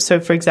communicate. So,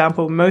 for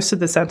example, most of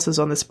the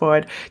sensors on this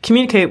board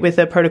communicate with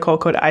a protocol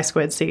called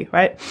I2C,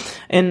 right?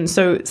 And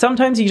so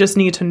sometimes you just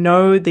need to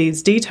know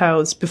these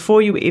details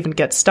before you even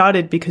get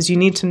started because you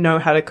need to know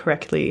how to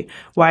correctly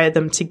wire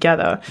them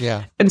together.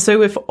 Yeah. And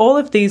so if all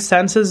of these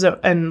sensors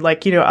and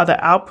other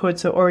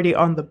outputs are already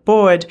on the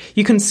board,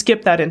 you can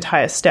skip that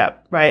entire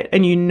step, right?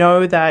 And you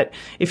know that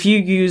if you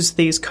use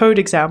these code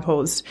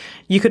examples,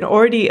 you can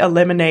already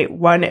eliminate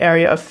one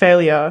area of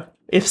failure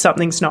if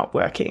something's not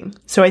working.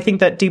 So I think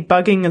that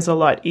debugging is a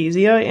lot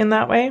easier in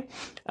that way.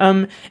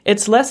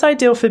 It's less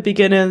ideal for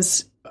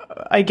beginners,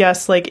 I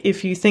guess, like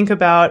if you think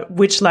about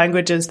which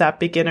languages that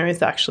beginner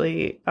is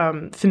actually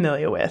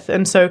familiar with.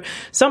 And so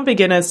some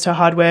beginners to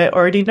hardware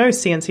already know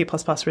C and C++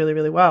 really,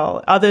 really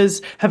well.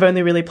 Others have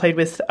only really played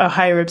with a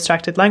higher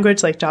abstracted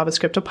language like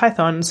JavaScript or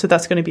Python. So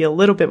that's going to be a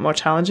little bit more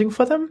challenging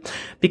for them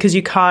because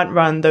you can't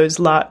run those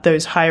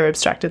higher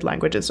abstracted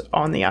languages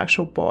on the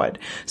actual board.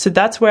 So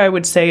that's where I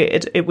would say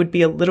it would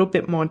be a little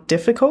bit more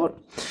difficult.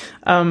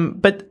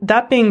 But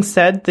that being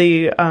said,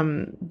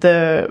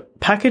 the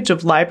package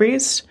of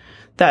libraries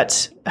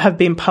that have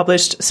been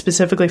published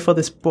specifically for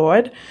this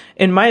board,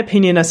 in my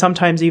opinion, are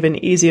sometimes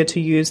even easier to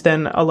use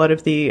than a lot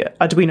of the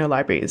Arduino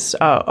libraries,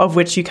 of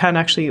which you can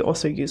actually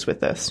also use with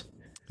this.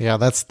 Yeah,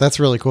 that's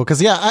really cool.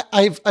 Cause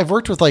I've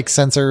worked with like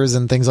sensors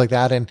and things like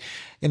that. And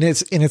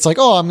it's like,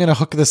 oh, I'm going to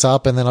hook this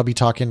up and then I'll be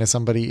talking to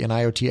somebody, an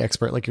IoT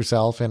expert like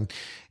yourself. And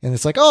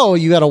it's like, oh,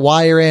 you got to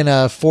wire in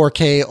a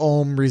 4K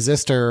ohm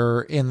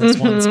resistor in this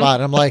one spot.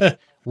 And I'm like,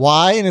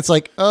 why? And it's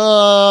like,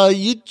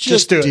 you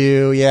just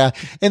do. Yeah.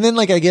 And then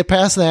like I get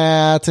past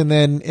that and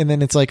then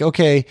it's like,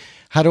 okay,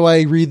 how do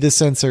I read this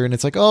sensor? And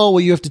it's like, oh, well,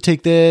 you have to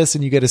take this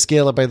and you got to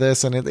scale it by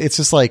this. And it's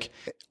just like,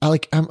 I'm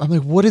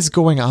like, what is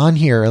going on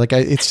here? Like,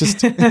 it's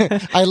just,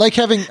 I like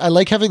having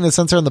the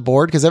sensor on the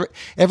board because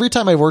every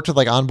time I worked with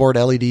like onboard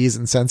LEDs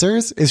and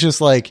sensors, it's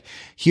just like,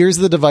 here's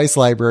the device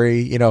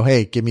library,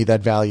 hey, give me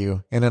that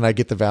value. And then I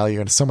get the value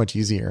and it's so much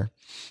easier.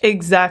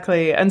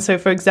 Exactly. And so,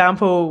 for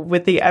example,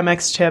 with the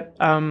MX chip,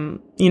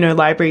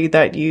 library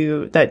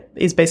that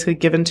is basically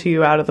given to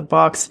you out of the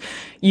box,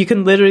 you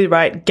can literally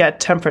write get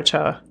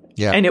temperature.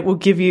 Yeah. And it will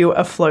give you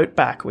a float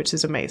back, which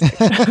is amazing.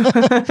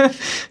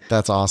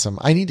 That's awesome.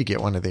 I need to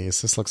get one of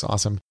these. This looks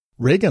awesome.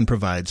 Raygun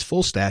provides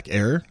full stack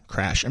error,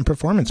 crash, and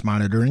performance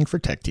monitoring for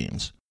tech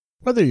teams.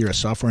 Whether you're a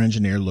software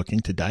engineer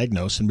looking to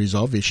diagnose and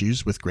resolve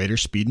issues with greater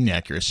speed and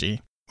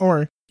accuracy,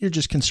 or you're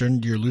just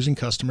concerned you're losing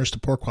customers to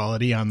poor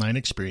quality online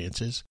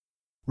experiences,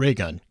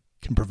 Raygun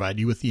can provide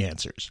you with the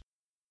answers.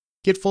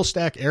 Get full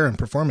stack error and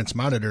performance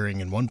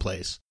monitoring in one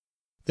place.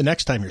 The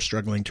next time you're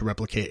struggling to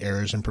replicate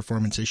errors and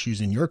performance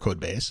issues in your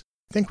codebase,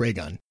 think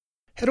Raygun.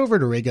 Head over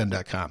to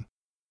raygun.com.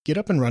 Get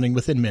up and running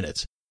within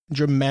minutes and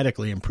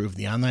dramatically improve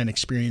the online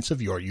experience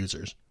of your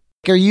users.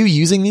 Are you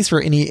using these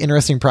for any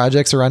interesting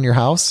projects around your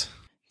house?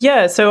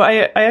 Yeah, so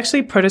I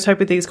actually prototype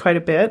with these quite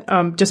a bit,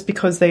 just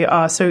because they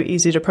are so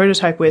easy to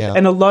prototype with. Yeah.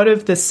 And a lot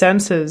of the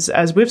sensors,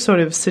 as we've sort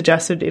of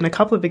suggested in a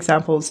couple of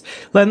examples,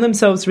 lend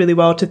themselves really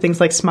well to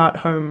things like smart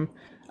home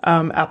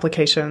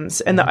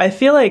applications. And I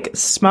feel like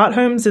smart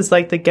homes is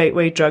like the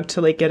gateway drug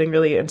to like getting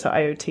really into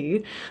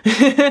IoT.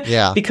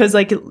 Yeah. Because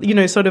like, you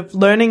know, sort of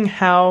learning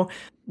how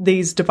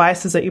these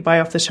devices that you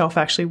buy off the shelf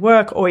actually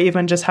work, or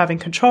even just having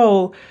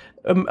control,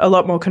 a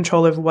lot more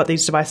control over what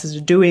these devices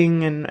are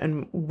doing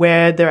and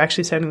where they're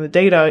actually sending the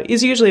data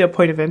is usually a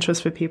point of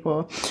interest for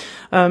people.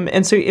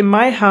 And so in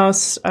my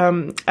house,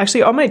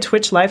 actually on my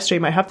Twitch live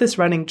stream, I have this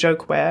running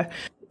joke where,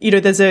 you know,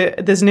 there's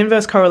an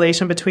inverse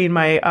correlation between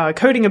my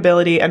coding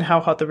ability and how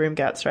hot the room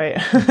gets, right?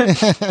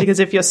 Because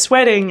if you're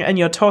sweating and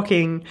you're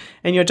talking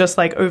and you're just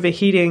like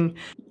overheating,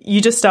 you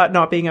just start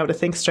not being able to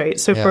think straight.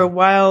 So for a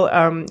while,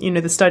 you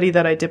know, the study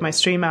that I did my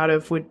stream out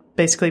of would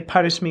basically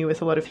punish me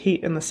with a lot of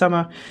heat in the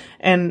summer.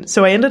 And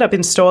so I ended up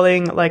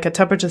installing like a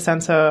temperature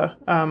sensor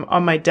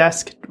on my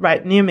desk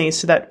right near me,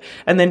 so that,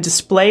 and then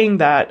displaying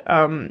that,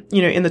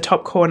 you know, in the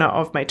top corner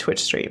of my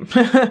Twitch stream.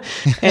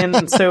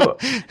 And so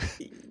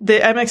the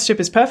MX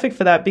chip is perfect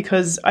for that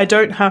because I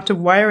don't have to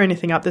wire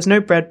anything up. There's no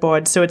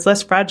breadboard, so it's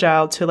less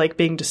fragile to like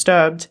being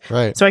disturbed.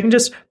 Right. So I can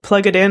just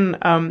plug it in,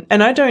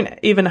 and I don't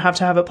even have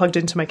to have it plugged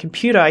into my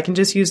computer. I can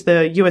just use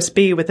the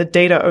USB with a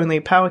data-only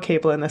power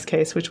cable in this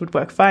case, which would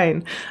work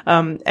fine.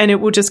 And it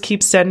will just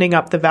keep sending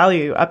up the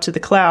value up to the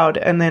cloud,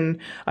 and then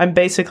I'm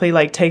basically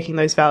like taking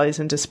those values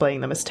and displaying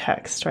them as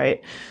text,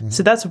 right? Mm-hmm.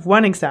 So that's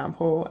one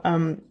example.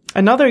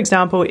 Another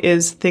example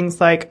is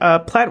things like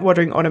plant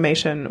watering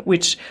automation,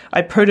 which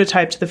I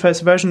prototyped the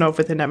first version of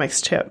with an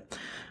MX chip.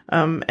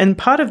 And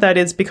part of that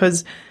is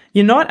because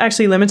you're not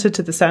actually limited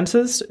to the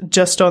sensors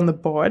just on the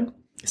board.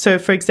 So,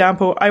 for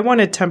example, I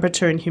wanted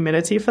temperature and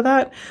humidity for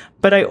that,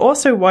 but I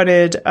also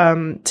wanted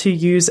to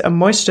use a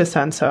moisture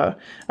sensor,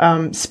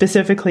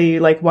 specifically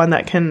like one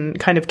that can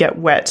kind of get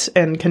wet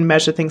and can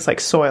measure things like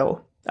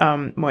soil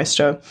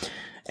moisture.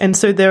 And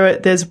so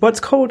there's what's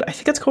called, I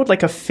think it's called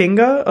like a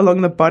finger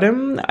along the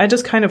bottom. I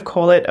just kind of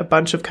call it a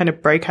bunch of kind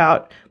of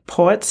breakout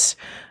ports,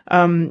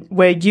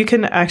 where you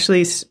can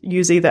actually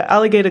use either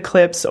alligator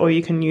clips, or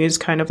you can use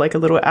kind of like a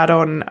little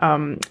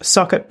add-on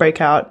socket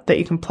breakout that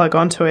you can plug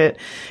onto it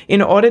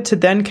in order to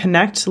then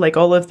connect like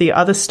all of the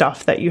other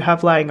stuff that you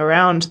have lying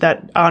around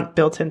that aren't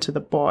built into the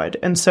board.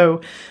 And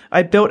so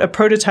I built a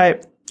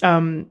prototype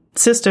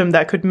system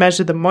that could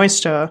measure the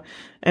moisture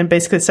and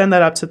basically send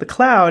that up to the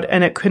cloud.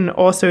 And it can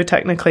also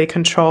technically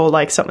control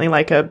like something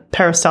like a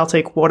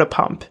peristaltic water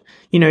pump,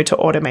 you know, to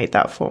automate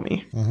that for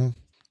me. Mm-hmm.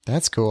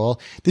 That's cool.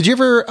 Did you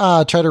ever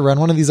try to run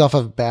one of these off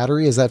of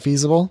battery? Is that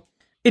feasible?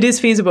 It is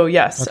feasible,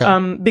 yes.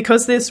 Okay.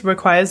 Because this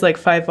requires like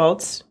 5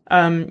 volts,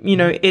 you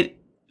know,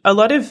 a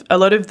lot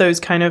of those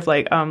kind of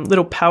like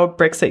little power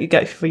bricks that you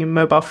get for your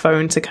mobile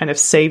phone to kind of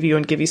save you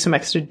and give you some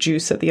extra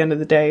juice at the end of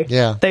the day.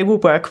 Yeah. They will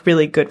work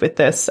really good with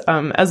this,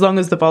 as long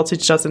as the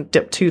voltage doesn't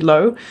dip too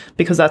low,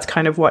 because that's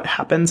kind of what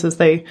happens as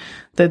the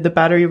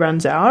battery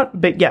runs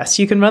out. But yes,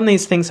 you can run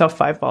these things off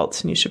 5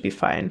 volts and you should be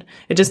fine.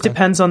 It just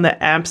depends on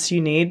the amps you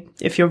need.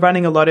 If you're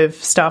running a lot of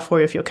stuff, or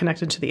if you're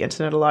connected to the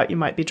internet a lot, you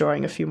might be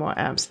drawing a few more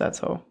amps.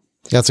 That's all.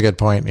 That's a good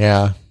point.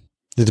 Yeah.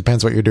 It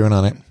depends what you're doing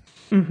on it.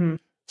 Mm-hmm.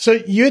 So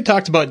you had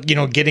talked about, you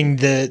know, getting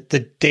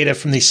the data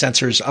from these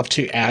sensors up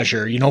to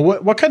Azure. You know,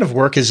 what kind of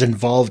work is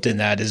involved in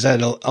that? Is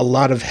that a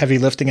lot of heavy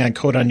lifting on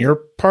code on your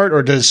part,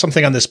 or does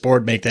something on this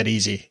board make that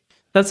easy?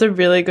 That's a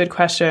really good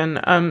question.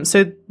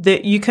 So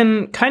that you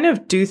can kind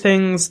of do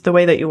things the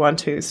way that you want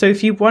to. So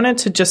if you wanted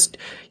to just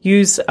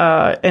use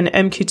an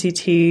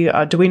MQTT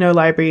Arduino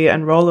library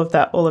and roll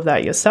all of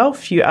that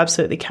yourself, you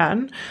absolutely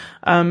can.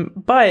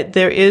 But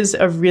there is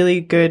a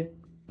really good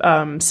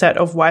set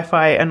of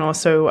Wi-Fi and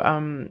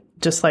also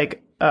just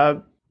like I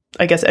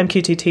guess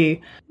MQTT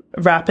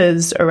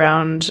wrappers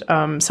around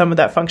some of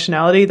that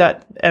functionality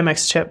that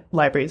MX chip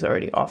libraries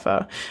already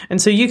offer.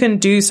 And so you can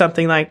do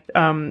something like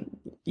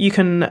you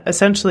can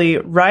essentially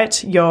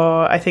write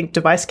your, I think,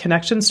 device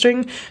connection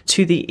string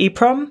to the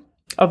EEPROM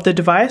of the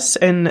device.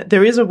 And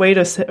there is a way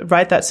to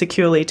write that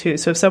securely too.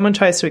 So if someone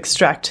tries to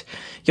extract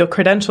your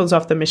credentials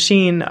off the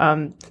machine,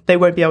 they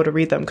won't be able to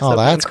read them because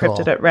they're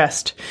encrypted at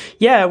rest.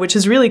 Yeah, which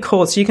is really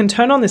cool. So you can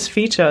turn on this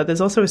feature. There's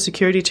also a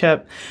security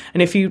chip.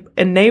 And if you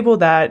enable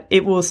that,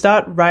 it will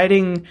start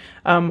writing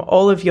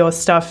all of your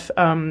stuff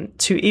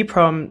to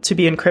EEPROM to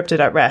be encrypted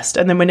at rest.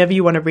 And then whenever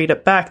you want to read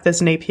it back,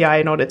 there's an API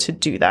in order to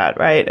do that,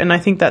 right? And I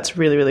think that's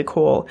really, really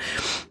cool.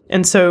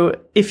 And so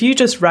if you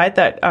just write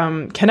that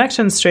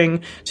connection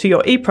string to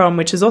your EEPROM,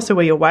 which is also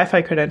where your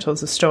Wi-Fi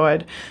credentials are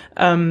stored,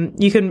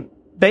 you can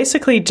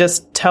basically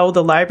just tell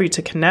the library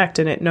to connect,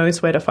 and it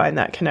knows where to find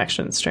that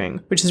connection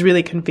string, which is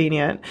really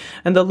convenient.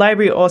 And the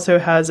library also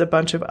has a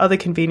bunch of other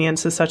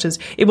conveniences, such as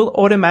it will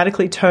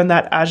automatically turn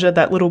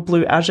that little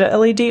blue Azure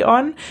LED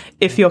on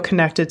if you're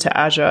connected to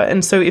Azure.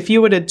 And so if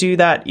you were to do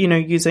that,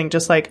 using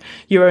just like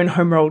your own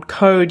home rolled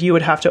code, you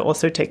would have to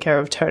also take care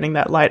of turning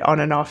that light on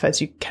and off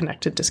as you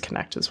connect and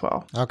disconnect as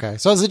well. Okay.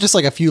 So is it just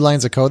like a few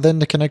lines of code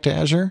then to connect to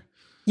Azure?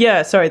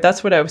 Yeah, sorry,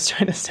 that's what I was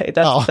trying to say.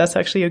 That's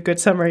actually a good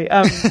summary.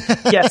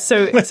 Yeah,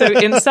 so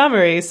in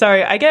summary,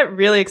 sorry, I get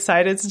really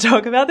excited to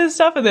talk about this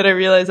stuff, and then I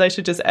realize I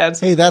should just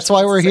answer. Hey, that's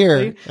why we're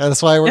here.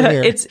 That's why we're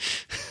here.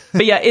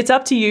 But yeah, it's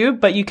up to you,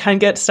 but you can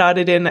get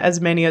started in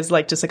as many as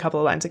like just a couple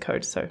of lines of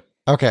code. So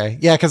okay,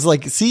 yeah, because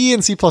like C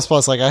and C++,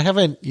 like I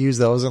haven't used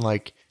those in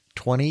like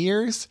 20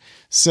 years.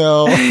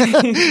 So,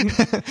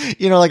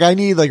 like I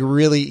need like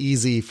really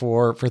easy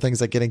for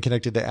things like getting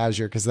connected to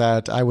Azure, because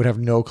that I would have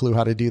no clue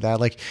how to do that.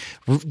 Like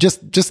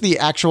just the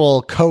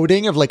actual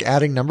coding of like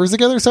adding numbers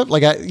together stuff.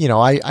 Like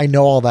I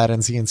know all that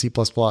in C and C++,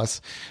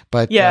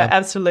 but yeah,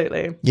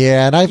 absolutely.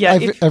 Yeah. And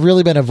I've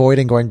really been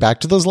avoiding going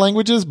back to those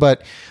languages,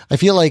 but I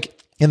feel like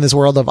in this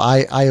world of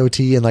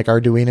IoT and like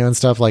Arduino and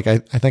stuff, like I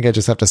think I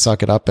just have to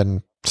suck it up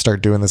and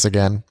start doing this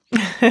again.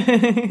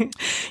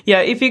 Yeah,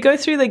 if you go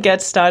through the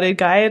Get Started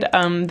guide,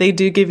 they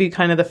do give you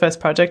kind of the first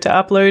project to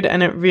upload,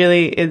 and it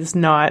really is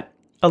not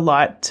a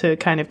lot to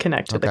kind of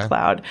connect to the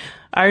cloud.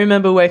 I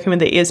remember working with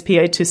the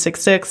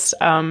ESP8266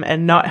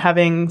 and not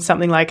having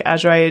something like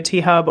Azure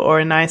IoT Hub or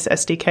a nice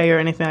SDK or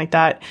anything like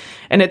that.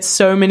 And it's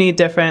so many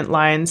different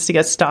lines to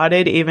get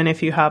started, even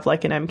if you have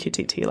like an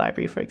MQTT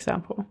library, for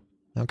example.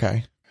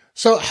 Okay.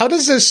 So how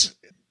does this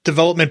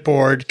development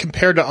board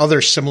compare to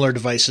other similar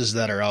devices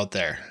that are out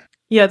there?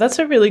 Yeah, that's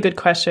a really good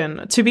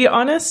question. To be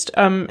honest,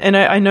 and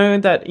I know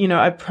that,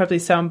 I probably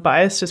sound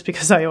biased just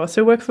because I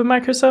also work for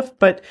Microsoft,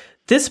 but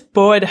this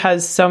board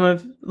has one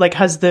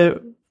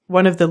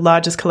of the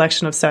largest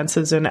collection of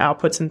sensors and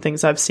outputs and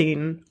things I've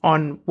seen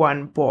on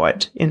one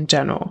board in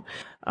general.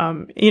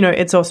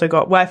 It's also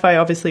got Wi-Fi,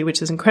 obviously,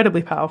 which is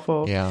incredibly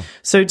powerful. Yeah.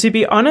 So to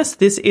be honest,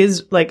 this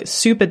is like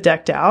super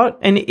decked out.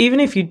 And even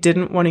if you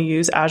didn't want to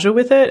use Azure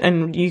with it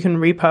and you can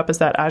repurpose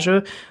that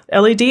Azure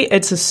LED,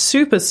 it's a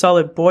super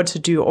solid board to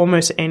do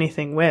almost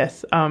anything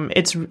with.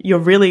 You're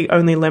really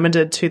only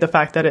limited to the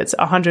fact that it's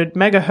 100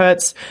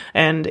 megahertz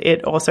and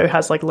it also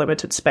has like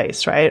limited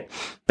space, right?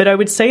 But I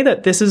would say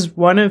that this is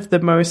one of the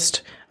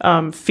most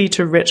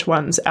feature-rich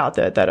ones out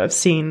there that I've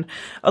seen.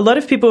 A lot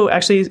of people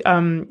actually,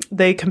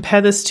 they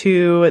compare this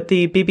to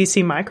the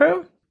BBC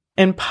Micro.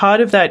 And part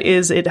of that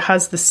is it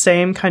has the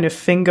same kind of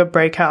finger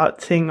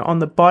breakout thing on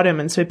the bottom.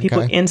 And so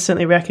people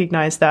instantly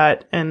recognize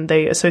that and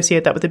they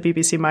associate that with the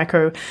BBC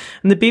Micro.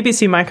 And the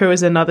BBC Micro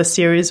is another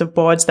series of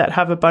boards that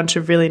have a bunch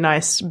of really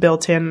nice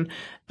built-in,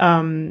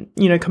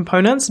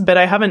 components. But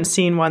I haven't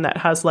seen one that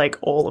has like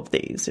all of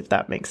these, if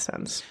that makes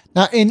sense.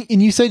 Now, and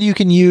you said you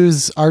can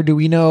use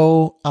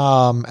Arduino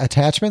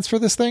attachments for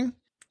this thing?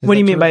 What do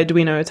you mean by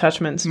Arduino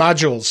attachments?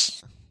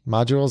 Modules?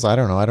 I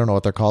don't know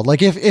what they're called.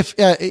 Like if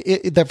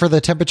that for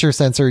the temperature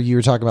sensor you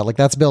were talking about, like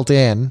that's built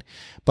in,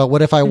 but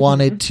what if I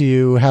wanted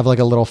to have like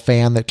a little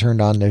fan that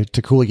turned on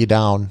to cool you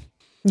down?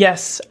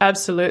 Yes,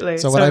 absolutely.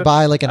 So would I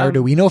buy like an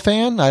Arduino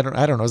fan? I don't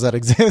know. Does that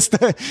exist?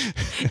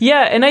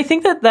 Yeah. And I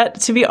think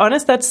that to be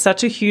honest, that's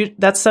such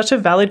a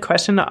valid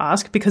question to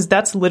ask, because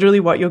that's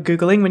literally what you're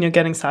Googling when you're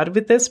getting started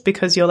with this,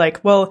 because you're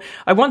like, well,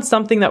 I want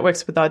something that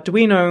works with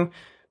Arduino,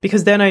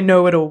 because then I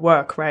know it'll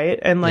work, right?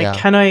 And like,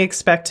 can I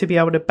expect to be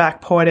able to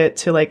backport it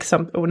to like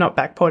not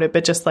backport it,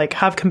 but just like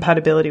have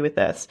compatibility with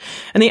this?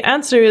 And the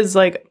answer is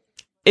like,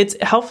 it's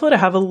helpful to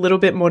have a little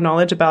bit more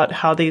knowledge about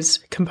how these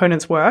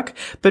components work.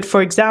 But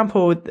for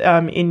example,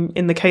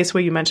 in the case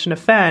where you mentioned a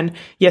fan,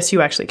 yes,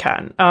 you actually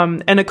can.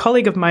 And a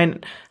colleague of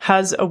mine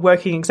has a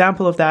working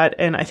example of that.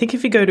 And I think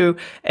if you go to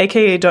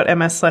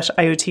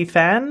aka.ms/IoT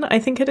fan, I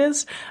think it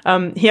is,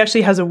 he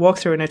actually has a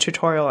walkthrough and a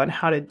tutorial on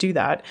how to do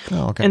that.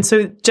 Oh, okay. And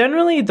so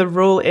generally the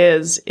rule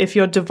is if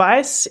your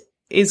device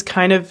is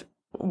kind of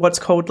what's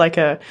called like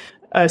a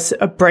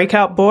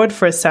breakout board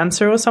for a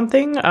sensor or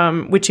something,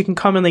 which you can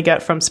commonly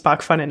get from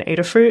SparkFun and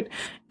Adafruit.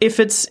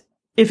 If it's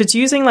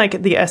using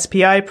like the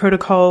SPI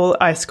protocol,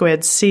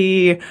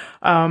 I2C,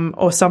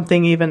 or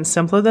something even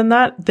simpler than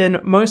that, then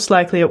most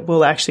likely it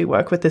will actually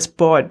work with this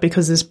board,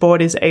 because this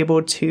board is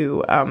able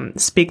to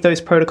speak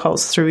those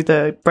protocols through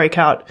the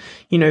breakout,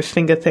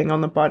 finger thing on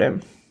the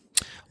bottom.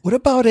 What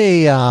about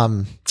a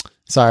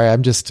sorry,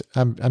 I'm just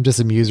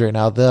amused right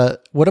now.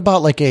 What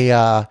about like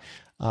a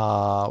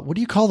what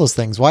do you call those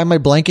things? Why am I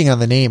blanking on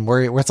the name?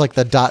 Where it's like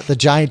the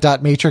giant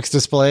dot matrix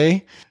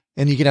display,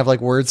 and you can have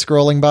like words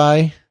scrolling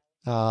by.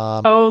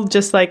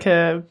 Just like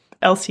a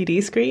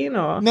LCD screen,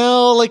 or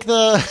no, like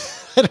I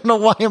don't know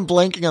why I'm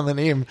blanking on the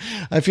name.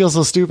 I feel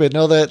so stupid.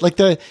 No,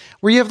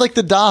 where you have like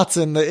the dots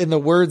and the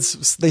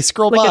words they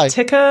scroll like by. A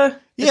ticker.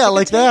 Yeah,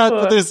 like that.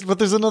 But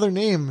there's another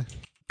name.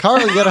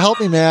 Carl, you got to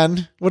help me,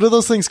 man. What are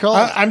those things called?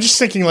 I'm just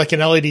thinking like an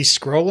LED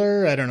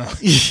scroller. I don't know.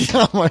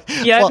 I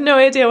have no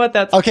idea what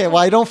that's. Okay, well,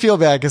 I don't feel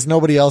bad because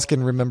nobody else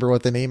can remember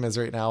what the name is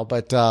right now.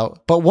 But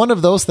one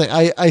of those things,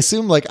 I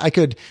assume like I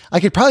could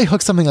probably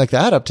hook something like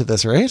that up to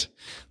this, right?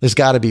 There's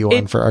got to be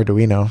one for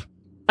Arduino.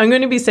 I'm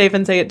going to be safe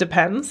and say it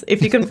depends.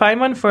 If you can find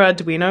one for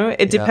Arduino,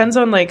 it depends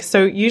on like,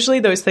 so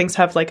usually those things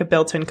have like a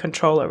built-in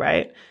controller,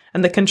 right?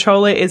 And the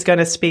controller is going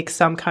to speak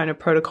some kind of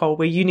protocol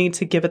where you need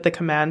to give it the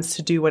commands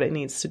to do what it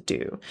needs to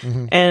do.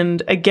 Mm-hmm.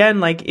 And again,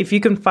 like if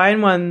you can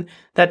find one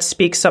that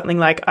speaks something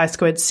like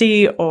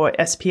I2C or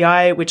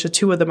SPI, which are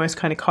two of the most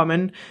kind of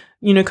common,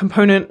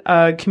 component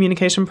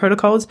communication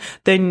protocols,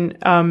 then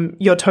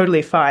you're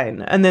totally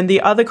fine. And then the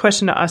other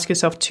question to ask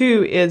yourself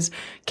too is,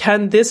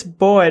 can this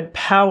board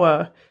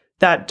power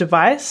that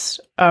device,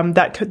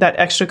 that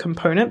extra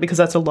component, because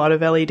that's a lot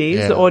of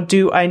LEDs, or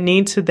do I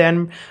need to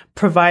then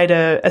provide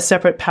a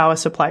separate power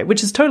supply,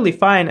 which is totally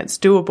fine. It's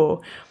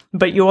doable.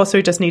 But you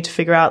also just need to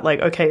figure out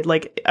like, okay,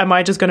 like, am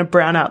I just going to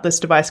brown out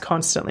this device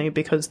constantly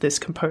because this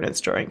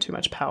component's drawing too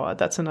much power?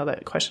 That's another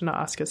question to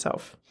ask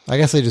yourself. I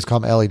guess they just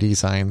call them LED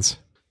signs.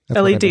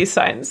 LED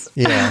signs.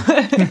 Yeah.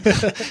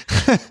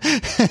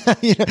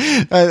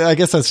 I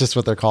guess that's just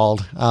what they're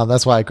called.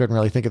 That's why I couldn't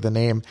really think of the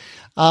name.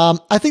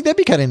 I think that'd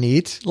be kind of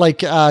neat, like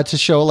to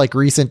show like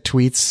recent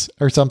tweets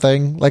or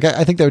something. Like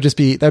I think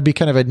that'd be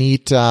kind of a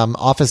neat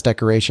office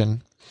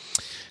decoration.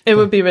 It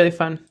would be really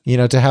fun.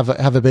 To have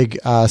a big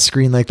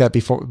screen like that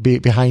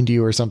behind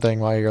you or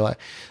something while you're like,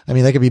 I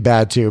mean, that could be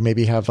bad too.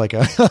 Maybe have like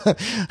a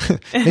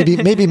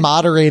maybe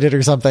moderate it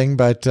or something.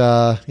 But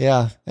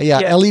yeah.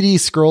 LED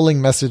scrolling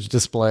message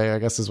display, I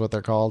guess is what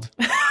they're called.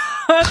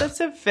 That's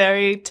a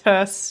very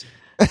terse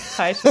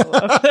title.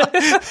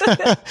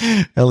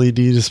 LED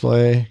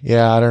display.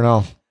 Yeah, I don't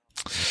know.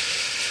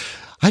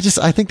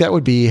 I think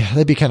that'd be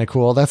kind of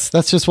cool. That's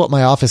just what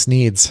my office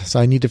needs. So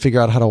I need to figure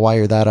out how to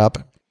wire that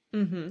up.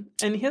 Mm-hmm.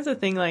 And here's the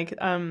thing, like,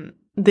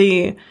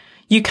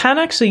 you can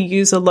actually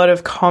use a lot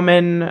of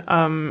common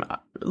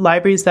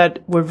libraries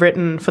that were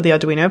written for the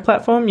Arduino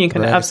platform. You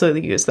can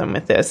absolutely use them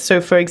with this. So,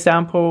 for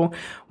example,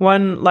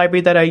 one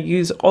library that I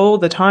use all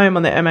the time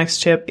on the MX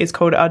chip is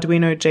called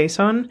Arduino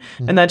JSON,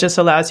 and that just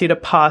allows you to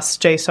pass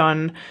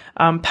JSON,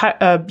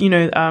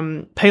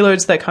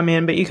 payloads that come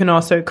in, but you can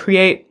also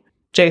create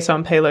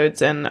JSON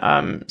payloads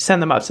and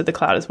send them up to the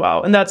cloud as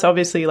well. And that's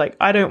obviously like,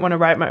 I don't want to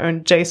write my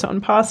own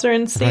JSON parser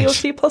in C or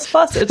C++.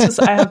 It's just,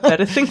 I have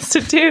better things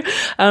to do.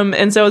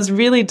 And so I was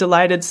really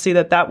delighted to see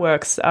that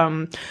works.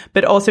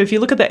 But also if you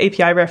look at the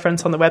API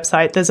reference on the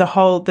website, there's a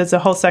whole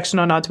section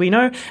on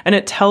Arduino, and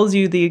it tells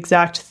you the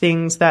exact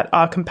things that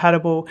are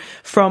compatible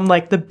from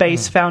like the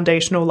base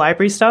foundational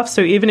library stuff.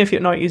 So even if you're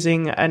not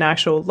using an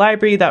actual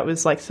library that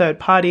was like third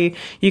party,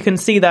 you can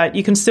see that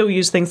you can still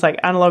use things like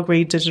analog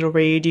read, digital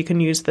read. You can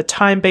use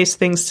the time-based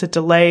things to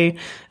delay.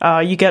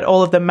 You get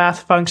all of the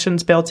math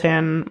functions built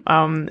in,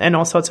 and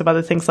all sorts of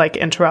other things like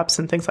interrupts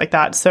and things like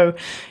that. So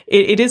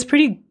it is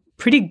pretty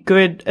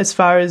good as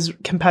far as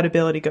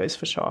compatibility goes,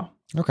 for sure.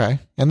 Okay.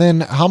 And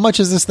then how much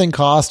does this thing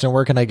cost, and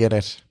where can I get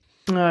it?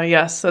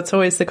 Yes, that's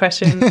always the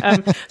question.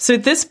 So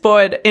this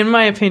board, in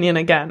my opinion,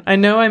 again, I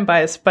know I'm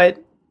biased, but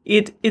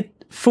it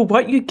for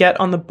what you get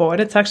on the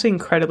board, it's actually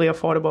incredibly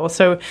affordable.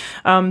 So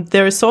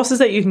there are sources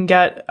that you can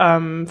get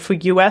for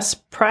US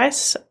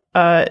price,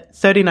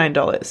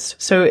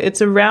 $39. So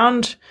it's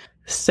around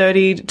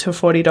 $30 to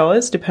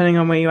 $40, depending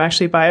on where you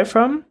actually buy it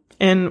from.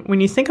 And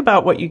when you think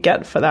about what you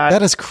get for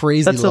that is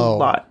crazy that's low. A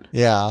lot.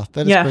 Yeah,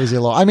 that is crazy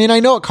low. I mean, I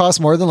know it costs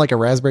more than like a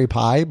Raspberry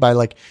Pi by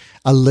like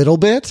a little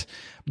bit,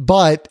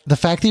 but the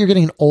fact that you're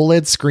getting an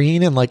OLED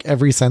screen and like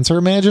every sensor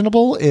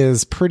imaginable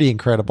is pretty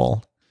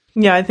incredible.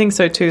 Yeah, I think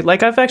so too.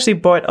 Like I've actually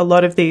bought a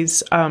lot of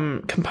these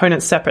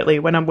components separately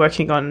when I'm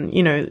working on,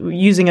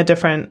 using a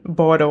different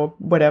board or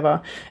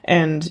whatever.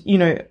 And,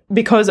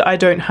 because I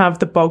don't have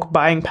the bulk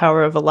buying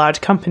power of a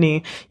large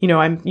company,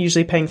 I'm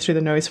usually paying through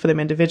the nose for them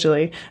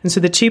individually. And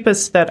so the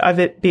cheapest that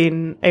I've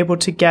been able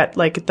to get,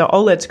 like the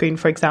OLED screen,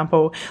 for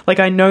example, like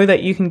I know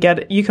that you can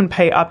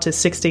pay up to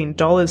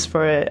 $16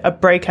 for a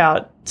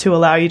breakout to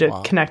allow you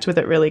to connect with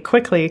it really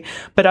quickly.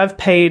 But I've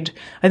paid,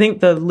 I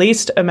think the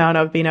least amount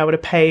I've been able to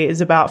pay is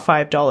about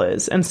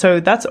 $5. And so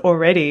that's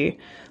already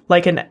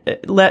like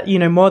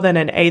more than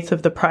an eighth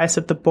of the price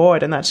of the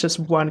board. And that's just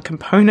one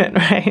component,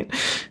 right?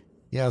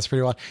 Yeah, it's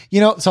pretty wild.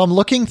 So I'm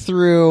looking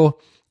through,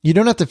 you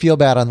don't have to feel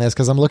bad on this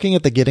because I'm looking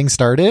at the getting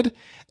started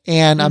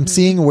and I'm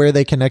seeing where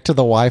they connect to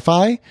the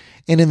Wi-Fi.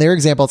 And in their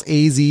example, it's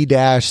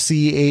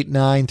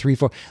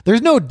AZ-C8934.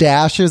 There's no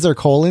dashes or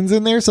colons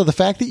in there. So the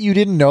fact that you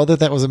didn't know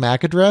that was a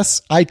MAC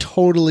address, I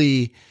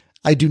do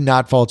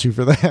not fault you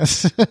for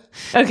that.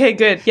 Okay,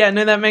 good. Yeah,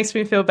 no, that makes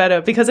me feel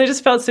better because I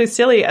just felt so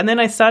silly. And then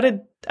I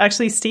started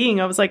actually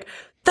seeing, I was like,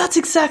 that's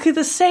exactly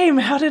the same.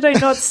 How did I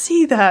not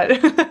see that?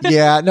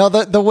 Yeah, no,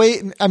 the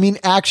way, I mean,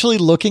 actually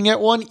looking at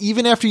one,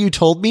 even after you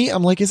told me,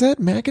 I'm like, is that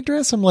MAC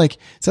address? I'm like,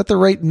 is that the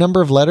right number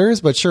of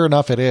letters? But sure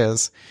enough, it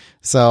is.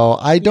 So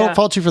I don't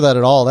fault you for that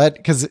at all.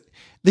 Because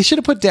They should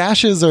have put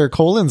dashes or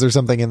colons or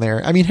something in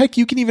there. I mean, heck,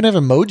 you can even have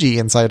emoji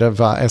inside of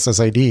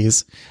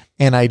SSIDs.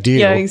 And I do.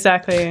 Yeah,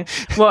 exactly.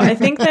 Well, I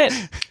think that,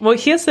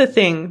 here's the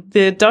thing.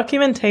 The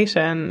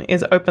documentation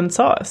is open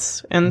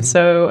source. And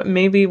so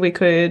maybe we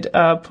could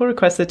pull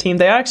request the team.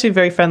 They are actually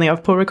very friendly.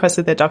 I've pull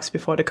requested their docs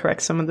before to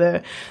correct some of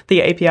the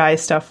API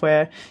stuff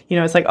where,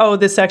 it's like, oh,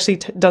 this actually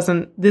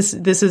doesn't, this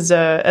is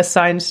a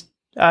signed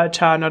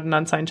char, not an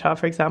unsigned char,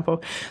 for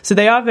example. So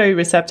they are very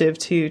receptive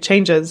to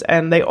changes,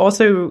 and they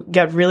also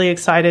get really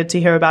excited to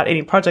hear about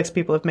any projects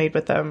people have made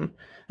with them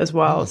as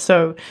well.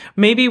 So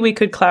maybe we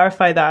could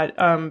clarify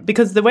that,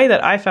 because the way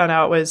that I found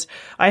out was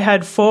I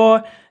had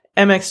 4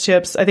 MX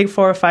chips, I think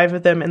 4 or 5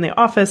 of them in the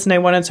office, and I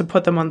wanted to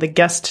put them on the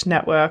guest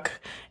network.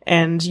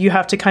 And you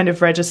have to kind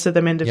of register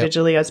them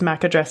individually as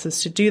MAC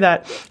addresses to do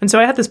that. And so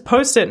I had this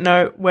Post-it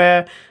note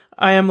where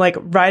I am like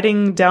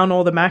writing down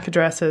all the MAC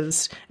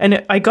addresses,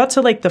 and I got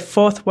to like the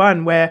 4th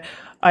one where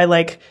I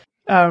like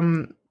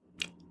I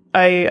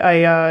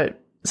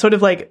sort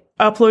of like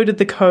uploaded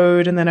the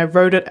code, and then I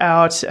wrote it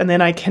out, and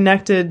then I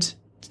connected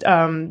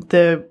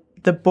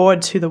the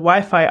board to the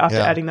Wi-Fi after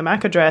adding the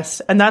MAC address,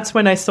 and that's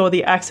when I saw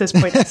the access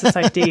point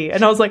SSID,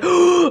 and I was like,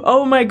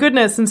 oh my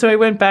goodness! And so I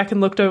went back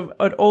and looked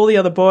at all the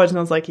other boards, and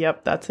I was like,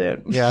 yep, that's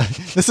it. Yeah,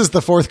 this is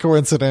the 4th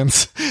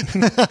coincidence.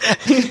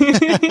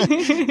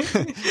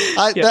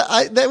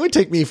 That would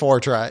take me 4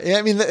 tries.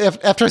 I mean,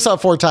 after I saw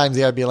it 4 times,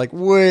 I'd be like,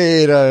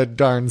 wait a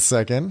darn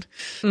second.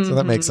 So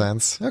that makes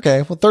sense.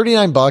 Okay, well,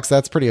 $39,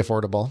 that's pretty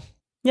affordable.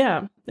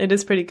 Yeah, it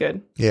is pretty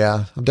good.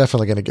 Yeah, I'm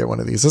definitely going to get one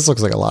of these. This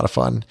looks like a lot of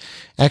fun.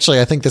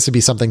 Actually, I think this would be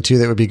something too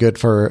that would be good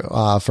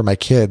for my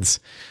kids.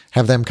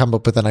 Have them come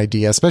up with an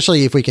idea,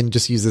 especially if we can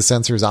just use the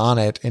sensors on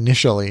it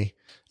initially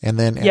and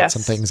then add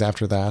some things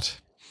after that.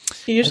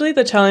 Usually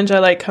the challenge I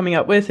like coming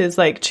up with is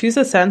like choose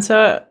a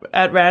sensor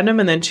at random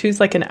and then choose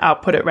like an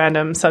output at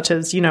random, such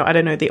as, I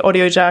don't know, the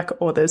audio jack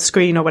or the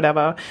screen or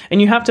whatever. And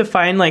you have to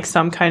find like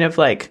some kind of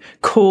like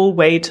cool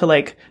way to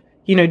like,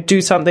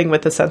 do something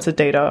with the sensor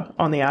data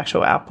on the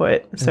actual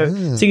output. So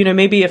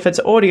maybe if it's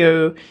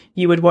audio,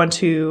 you would want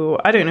to,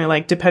 I don't know,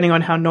 like depending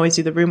on how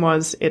noisy the room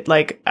was, it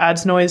like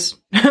adds noise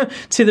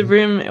to the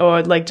room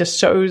or like just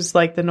shows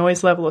like the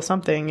noise level or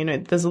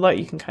something. There's a lot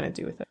you can kind of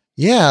do with it.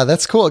 Yeah,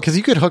 that's cool. Cause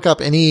you could hook up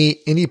any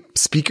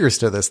speakers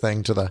to this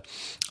thing, to the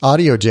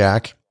audio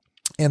jack.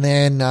 And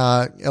then,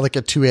 like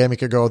at 2 a.m., you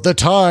could go, the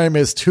time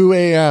is 2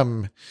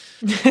 a.m.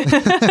 You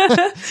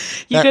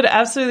could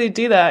absolutely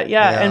do that.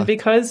 Yeah. And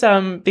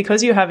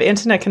because you have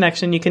internet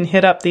connection, you can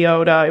hit up the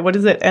old, what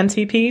is it?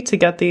 NTP to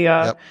get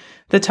the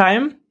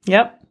time.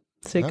 Yep.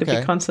 So you could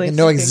be constantly and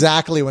know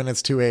exactly when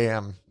it's 2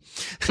 a.m.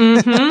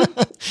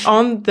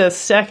 On the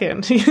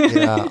second.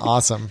 Yeah.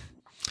 Awesome.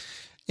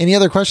 Any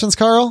other questions,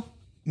 Carl?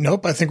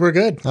 Nope. I think we're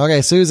good.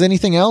 Okay. So is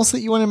anything else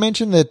that you want to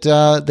mention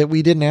that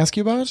we didn't ask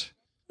you about?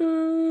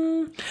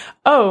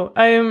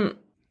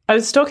 I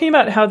was talking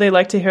about how they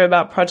like to hear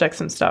about projects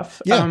and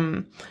stuff.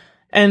 Yeah.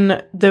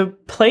 And the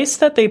place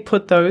that they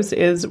put those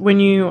is when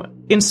you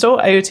install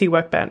IoT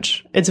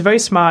Workbench. It's very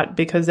smart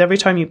because every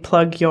time you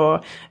plug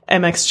your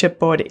MX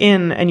chipboard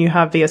in and you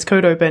have VS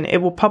Code open, it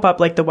will pop up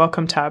like the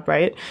welcome tab,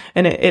 right?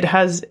 And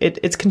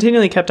it's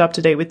continually kept up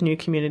to date with new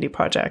community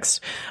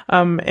projects.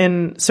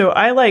 And so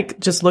I like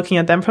just looking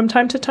at them from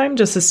time to time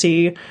just to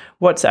see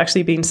what's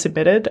actually being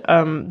submitted.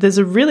 There's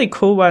a really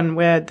cool one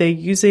where they're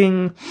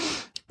using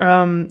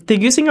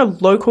a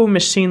local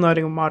machine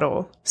learning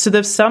model. So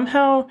they've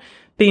somehow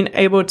been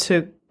able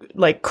to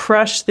like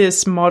crush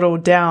this model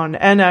down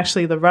and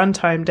actually the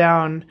runtime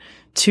down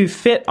to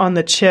fit on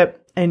the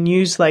chip and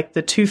use like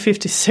the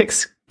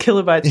 256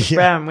 kilobytes of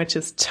RAM, which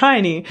is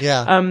tiny.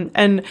 Yeah.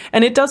 And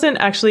it doesn't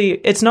actually,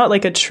 it's not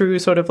like a true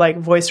sort of like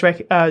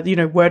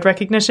word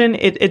recognition.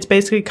 It's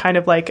basically kind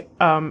of like,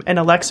 an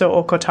Alexa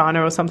or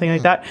Cortana or something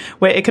like that,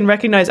 where it can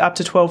recognize up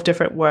to 12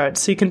 different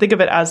words. So you can think of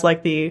it as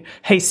like the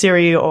Hey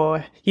Siri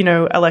or,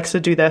 Alexa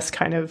do this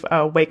kind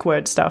of, wake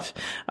word stuff.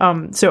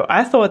 So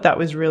I thought that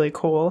was really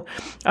cool.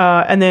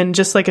 And then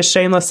just like a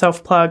shameless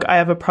self plug, I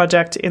have a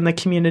project in the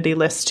community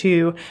list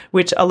too,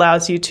 which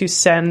allows you to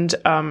send,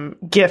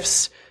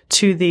 GIFs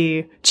to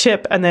the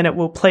chip, and then it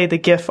will play the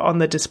GIF on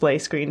the display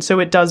screen. So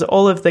it does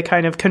all of the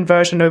kind of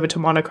conversion over to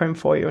monochrome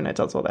for you, and it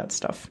does all that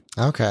stuff.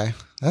 Okay.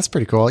 That's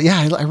pretty cool.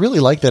 Yeah, I really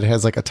like that it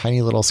has like a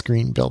tiny little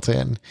screen built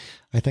in.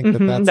 I think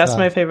that's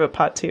my favorite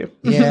part too.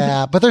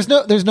 Yeah, but there's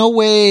no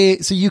way.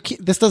 So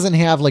this doesn't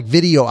have like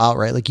video out,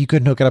 right? Like you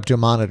couldn't hook it up to a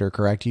monitor,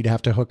 correct? You'd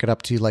have to hook it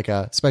up to like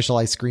a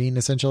specialized screen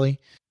essentially.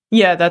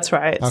 Yeah, that's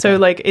right. Okay. So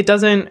like it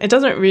doesn't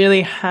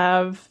really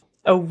have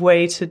a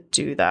way to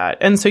do that.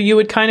 And so you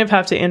would kind of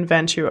have to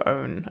invent your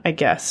own, I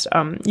guess.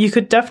 You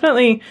could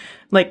definitely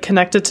like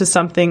connect it to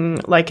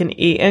something like an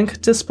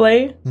e-ink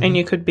display and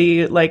you could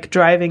be like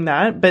driving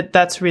that, but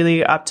that's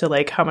really up to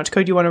like how much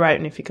code you want to write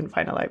and if you can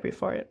find a library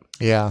for it.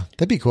 Yeah,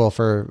 that'd be cool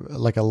for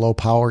like a low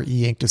power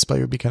e-ink display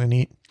would be kind of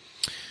neat.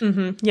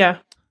 Yeah.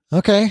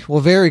 Okay.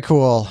 Well, very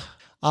cool.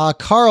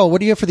 Carl,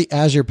 what do you have for the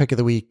Azure pick of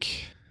the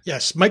week?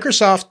 Yes.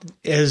 Microsoft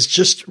has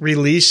just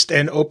released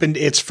and opened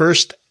its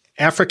first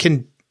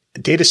African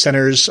data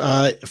centers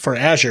for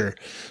Azure.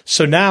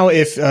 So now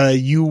if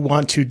you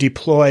want to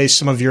deploy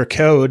some of your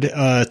code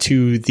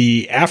to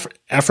the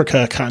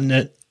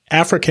African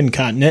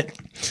continent,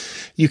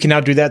 you can now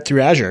do that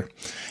through Azure.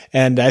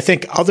 And I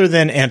think other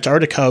than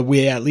Antarctica,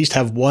 we at least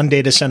have one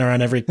data center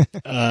on every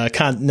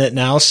continent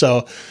now.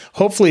 So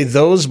hopefully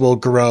those will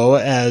grow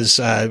as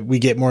we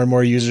get more and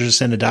more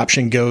users and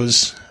adoption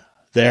goes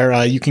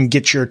there. You can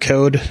get your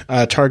code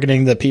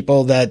targeting the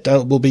people that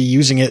will be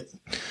using it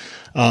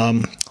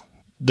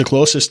the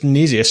closest and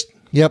easiest.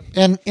 Yep.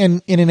 And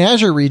in an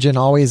Azure region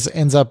always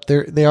ends up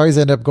there. They always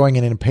end up going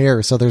in a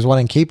pair. So there's one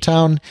in Cape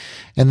Town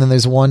and then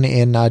there's one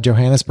in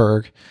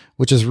Johannesburg,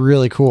 which is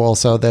really cool.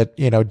 So that,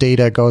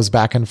 data goes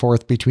back and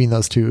forth between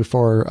those two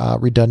for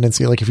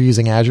redundancy. Like if you're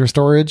using Azure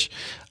storage,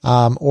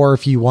 or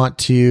if you want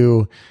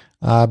to,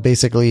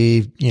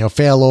 basically,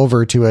 fail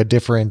over to a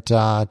different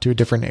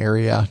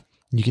area,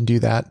 you can do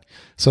that.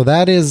 So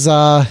that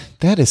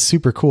is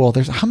super cool.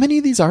 How many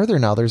of these are there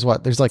now? There's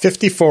like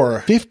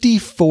 54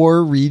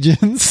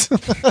 regions.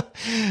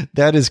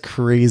 That is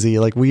crazy.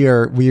 Like we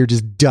are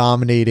just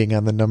dominating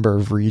on the number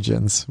of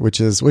regions, which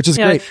is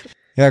great.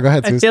 Yeah, go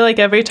ahead, Suze. I feel like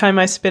every time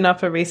I spin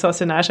up a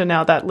resource in Azure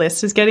now, that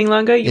list is getting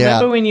longer. You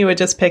remember when you were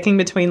just picking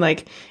between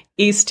like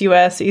East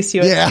US, East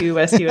US 2,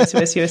 West US,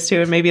 West US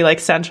 2, and maybe like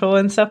Central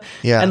and stuff.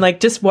 Yeah. And like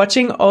just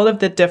watching all of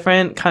the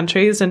different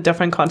countries and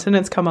different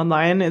continents come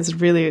online is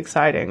really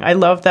exciting. I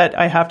love that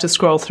I have to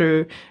scroll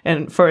through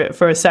and for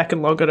a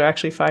second longer to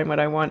actually find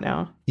what I want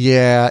now.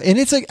 Yeah. And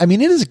it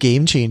is a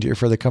game changer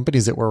for the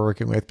companies that we're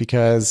working with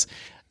because,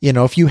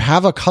 if you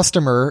have a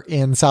customer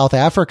in South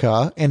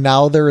Africa and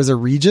now there is a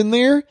region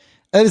there,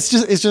 it's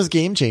just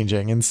game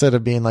changing instead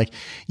of being like,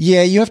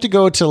 yeah, you have to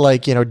go to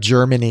like,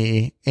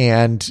 Germany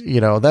and,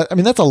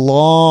 that's a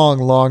long,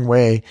 long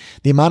way.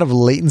 The amount of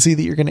latency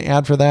that you're going to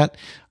add for that.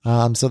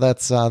 So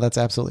that's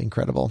absolutely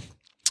incredible.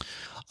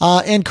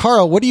 And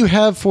Carl, what do you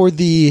have for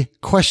the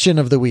question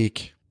of the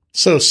week?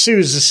 So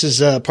Suze, this is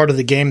part of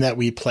the game that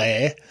we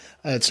play.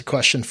 It's a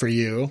question for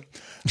you.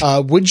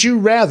 Would you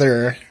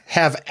rather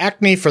have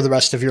acne for the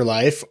rest of your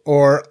life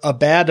or a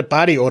bad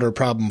body odor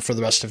problem for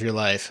the rest of your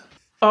life?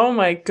 Oh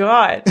my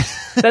God.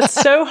 That's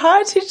so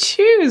hard to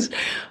choose.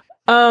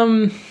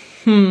 I'm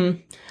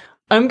going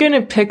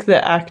to pick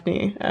the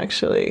acne,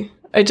 actually.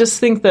 I just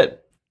think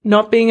that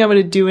not being able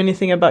to do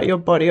anything about your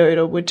body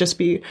odor would just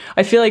be,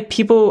 I feel like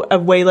people are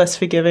way less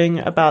forgiving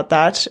about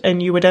that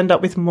and you would end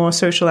up with more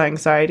social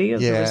anxiety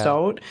as a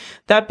result.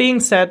 That being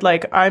said,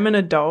 like I'm an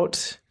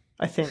adult,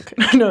 I think.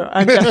 No,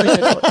 I'm definitely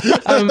an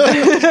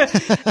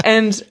adult.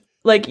 And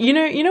like,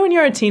 when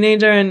you're a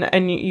teenager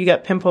and you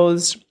get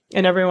pimples,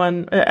 and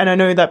everyone, and I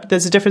know that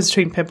there's a difference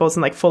between pimples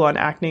and like full on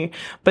acne,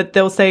 but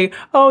they'll say,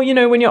 oh,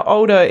 when you're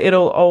older,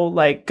 it'll all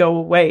like go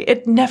away.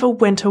 It never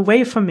went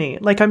away for me.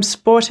 Like I'm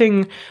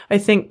sporting, I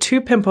think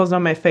 2 pimples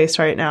on my face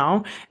right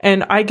now.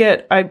 And I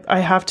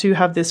have to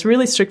have this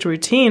really strict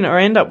routine or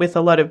end up with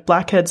a lot of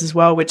blackheads as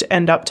well, which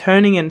end up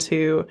turning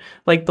into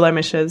like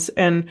blemishes.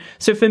 And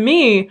so for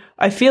me,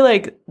 I feel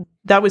like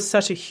that was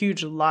such a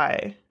huge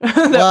lie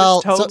that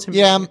was told to me.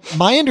 Yeah,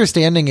 my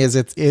understanding is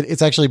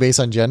it's actually based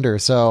on gender.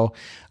 So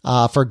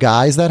for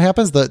guys that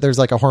happens, there's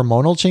like a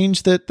hormonal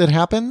change that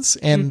happens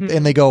and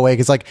they go away.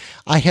 Cause like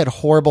I had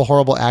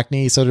horrible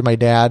acne. So did my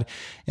dad,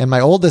 and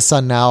my oldest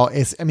son now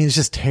it's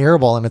just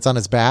terrible and it's on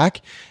his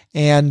back.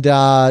 And,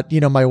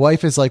 my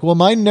wife is like, well,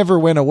 mine never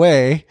went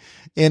away.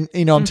 And,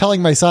 I'm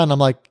telling my son, I'm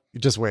like,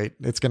 just wait,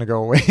 it's going to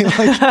go away. So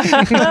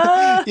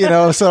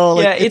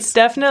like, yeah, it's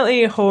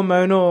definitely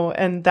hormonal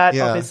and that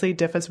obviously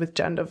differs with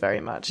gender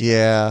very much.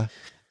 Yeah.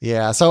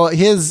 Yeah. So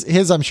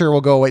his, I'm sure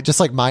will go away.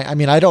 Just like mine.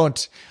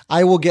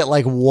 I will get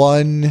like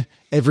one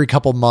every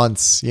couple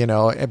months,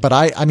 but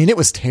it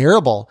was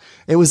terrible.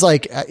 It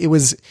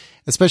was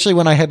especially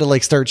when I had to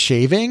like start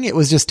shaving, it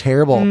was just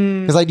terrible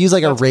because I'd use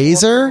like a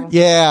razor. Horrible.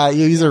 Yeah.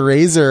 You use a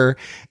razor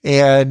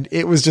and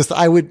it was just,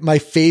 my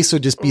face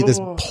would just be this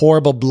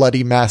horrible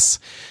bloody mess.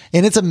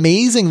 And it's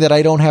amazing that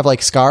I don't have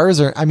like scars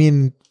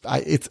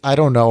I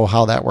don't know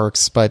how that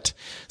works, but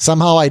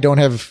somehow I don't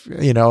have,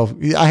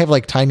 I have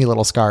like tiny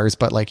little scars,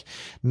 but like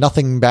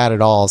nothing bad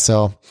at all.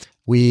 So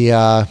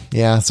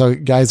so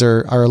guys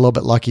are a little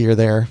bit luckier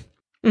there.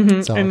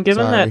 Mm-hmm. So, and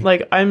given that,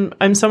 like,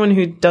 I'm someone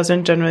who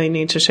doesn't generally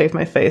need to shave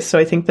my face, so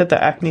I think that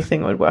the acne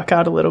thing would work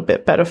out a little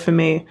bit better for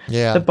me.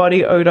 Yeah. The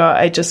body odor,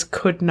 I just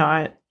could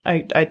not.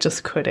 I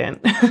just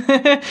couldn't.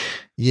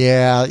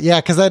 Yeah.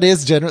 Because that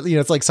is generally,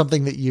 it's like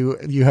something that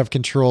you have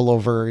control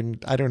over.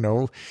 And I don't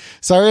know.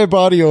 Sorry,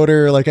 body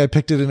odor. Like I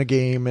picked it in a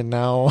game, and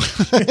now,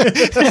 now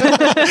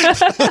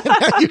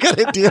you got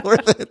to deal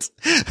with it.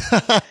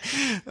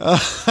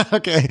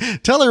 Okay,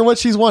 tell her what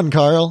she's won,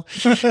 Carl.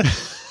 It's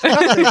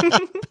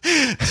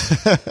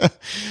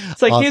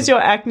like, awesome. Here's your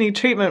acne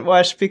treatment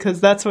wash because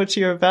that's what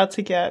you're about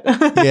to get.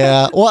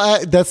 Yeah.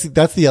 Well, that's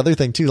the other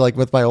thing too. Like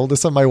with my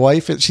oldest son, my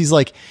wife, she's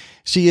like,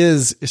 she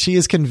is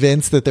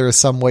convinced that there is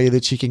some way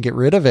that she can get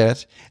rid of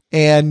it.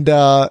 And,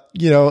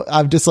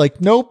 I'm just like,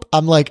 nope.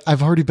 I'm like,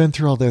 I've already been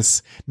through all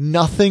this.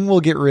 Nothing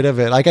will get rid of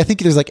it. Like, I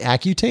think there's like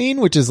Accutane,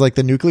 which is like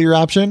the nuclear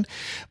option.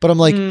 But I'm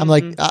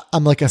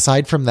like,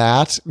 aside from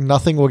that,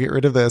 nothing will get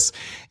rid of this.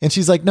 And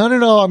she's like, no,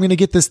 I'm going to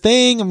get this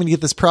thing. I'm going to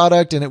get this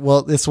product and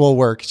this will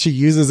work. She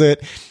uses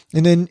it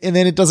and then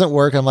it doesn't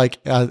work. I'm like,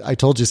 I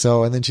told you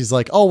so. And then she's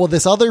like, oh, well,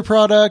 this other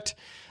product,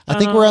 I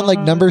think we're on like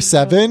number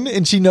 7,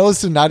 and she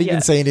knows to not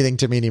even say anything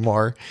to me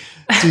anymore.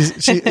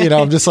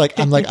 I'm just like,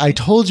 I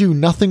told you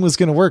nothing was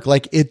going to work.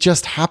 Like, it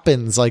just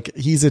happens. Like,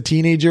 he's a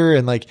teenager,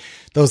 and like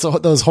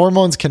those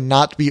hormones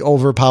cannot be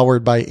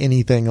overpowered by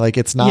anything. Like,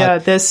 it's not. Yeah,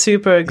 they're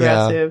super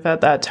aggressive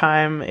at that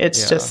time.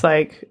 It's just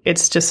like,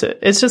 it's just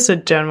a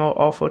general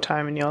awful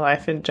time in your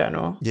life in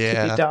general.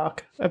 Yeah. To be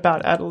dark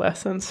about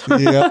adolescence.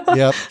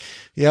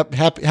 Yep.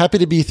 Happy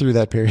to be through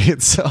that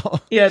period. So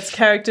yeah, it's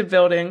character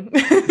building.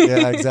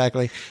 Yeah,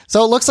 exactly.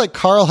 So it looks like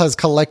Carl has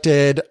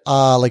collected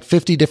like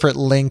 50 different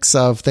links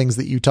of things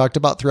that you talked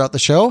about throughout the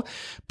show.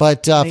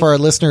 But for our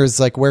listeners,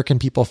 like, where can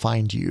people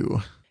find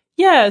you?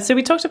 Yeah, so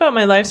we talked about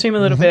my live stream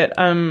a little bit.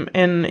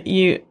 And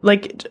you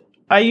like,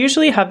 I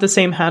usually have the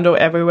same handle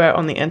everywhere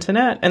on the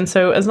internet. And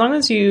so as long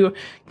as you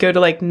go to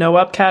like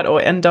NoOpCat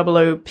or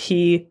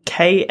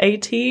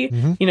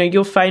NOOPKAT,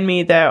 you'll find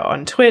me there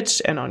on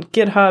Twitch and on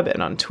GitHub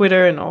and on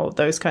Twitter and all of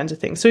those kinds of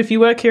things. So if you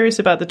were curious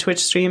about the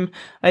Twitch stream,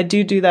 I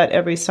do that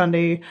every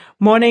Sunday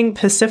morning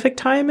Pacific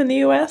time in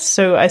the US.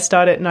 So I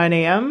start at 9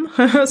 a.m.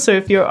 So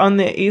if you're on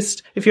the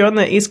East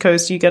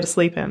Coast, you get to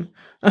sleep in.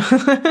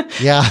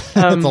 Yeah,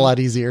 it's a lot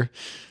easier.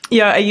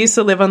 Yeah, I used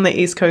to live on the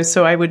East Coast,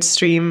 so I would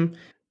stream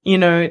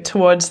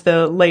towards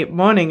the late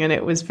morning, and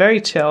it was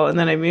very chill. And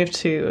then I moved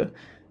to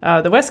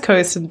the West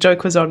Coast, and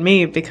joke was on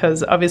me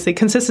because obviously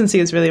consistency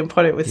is really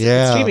important with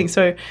streaming.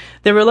 So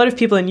there were a lot of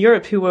people in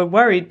Europe who were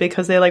worried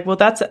because they're like, well,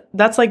 that's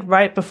like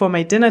right before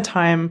my dinner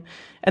time.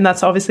 And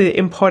that's obviously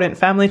important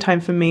family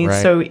time for me.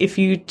 Right. So if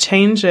you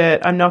change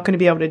it, I'm not going to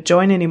be able to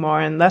join anymore.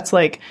 And that's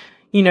like,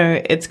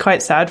 it's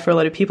quite sad for a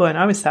lot of people, and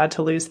I was sad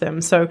to lose them.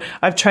 So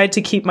I've tried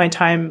to keep my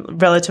time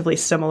relatively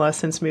similar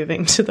since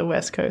moving to the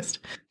West Coast.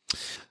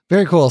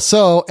 Very cool.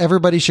 So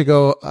everybody should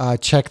go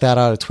check that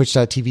out at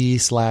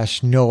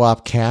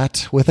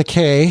twitch.tv/NoOpCat with a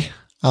K.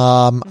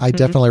 I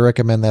definitely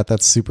recommend that.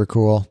 That's super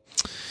cool.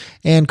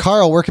 And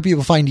Carl, where can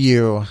people find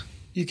you?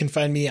 You can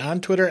find me on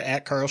Twitter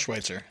at Carl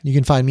Schweitzer. You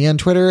can find me on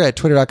Twitter at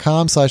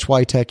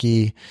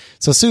twitter.com/ytechie.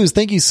 So Suze,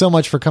 thank you so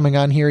much for coming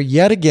on here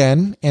yet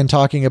again and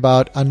talking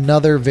about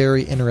another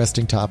very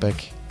interesting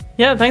topic.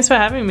 Yeah, thanks for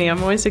having me.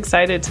 I'm always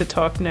excited to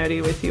talk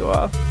nerdy with you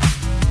all.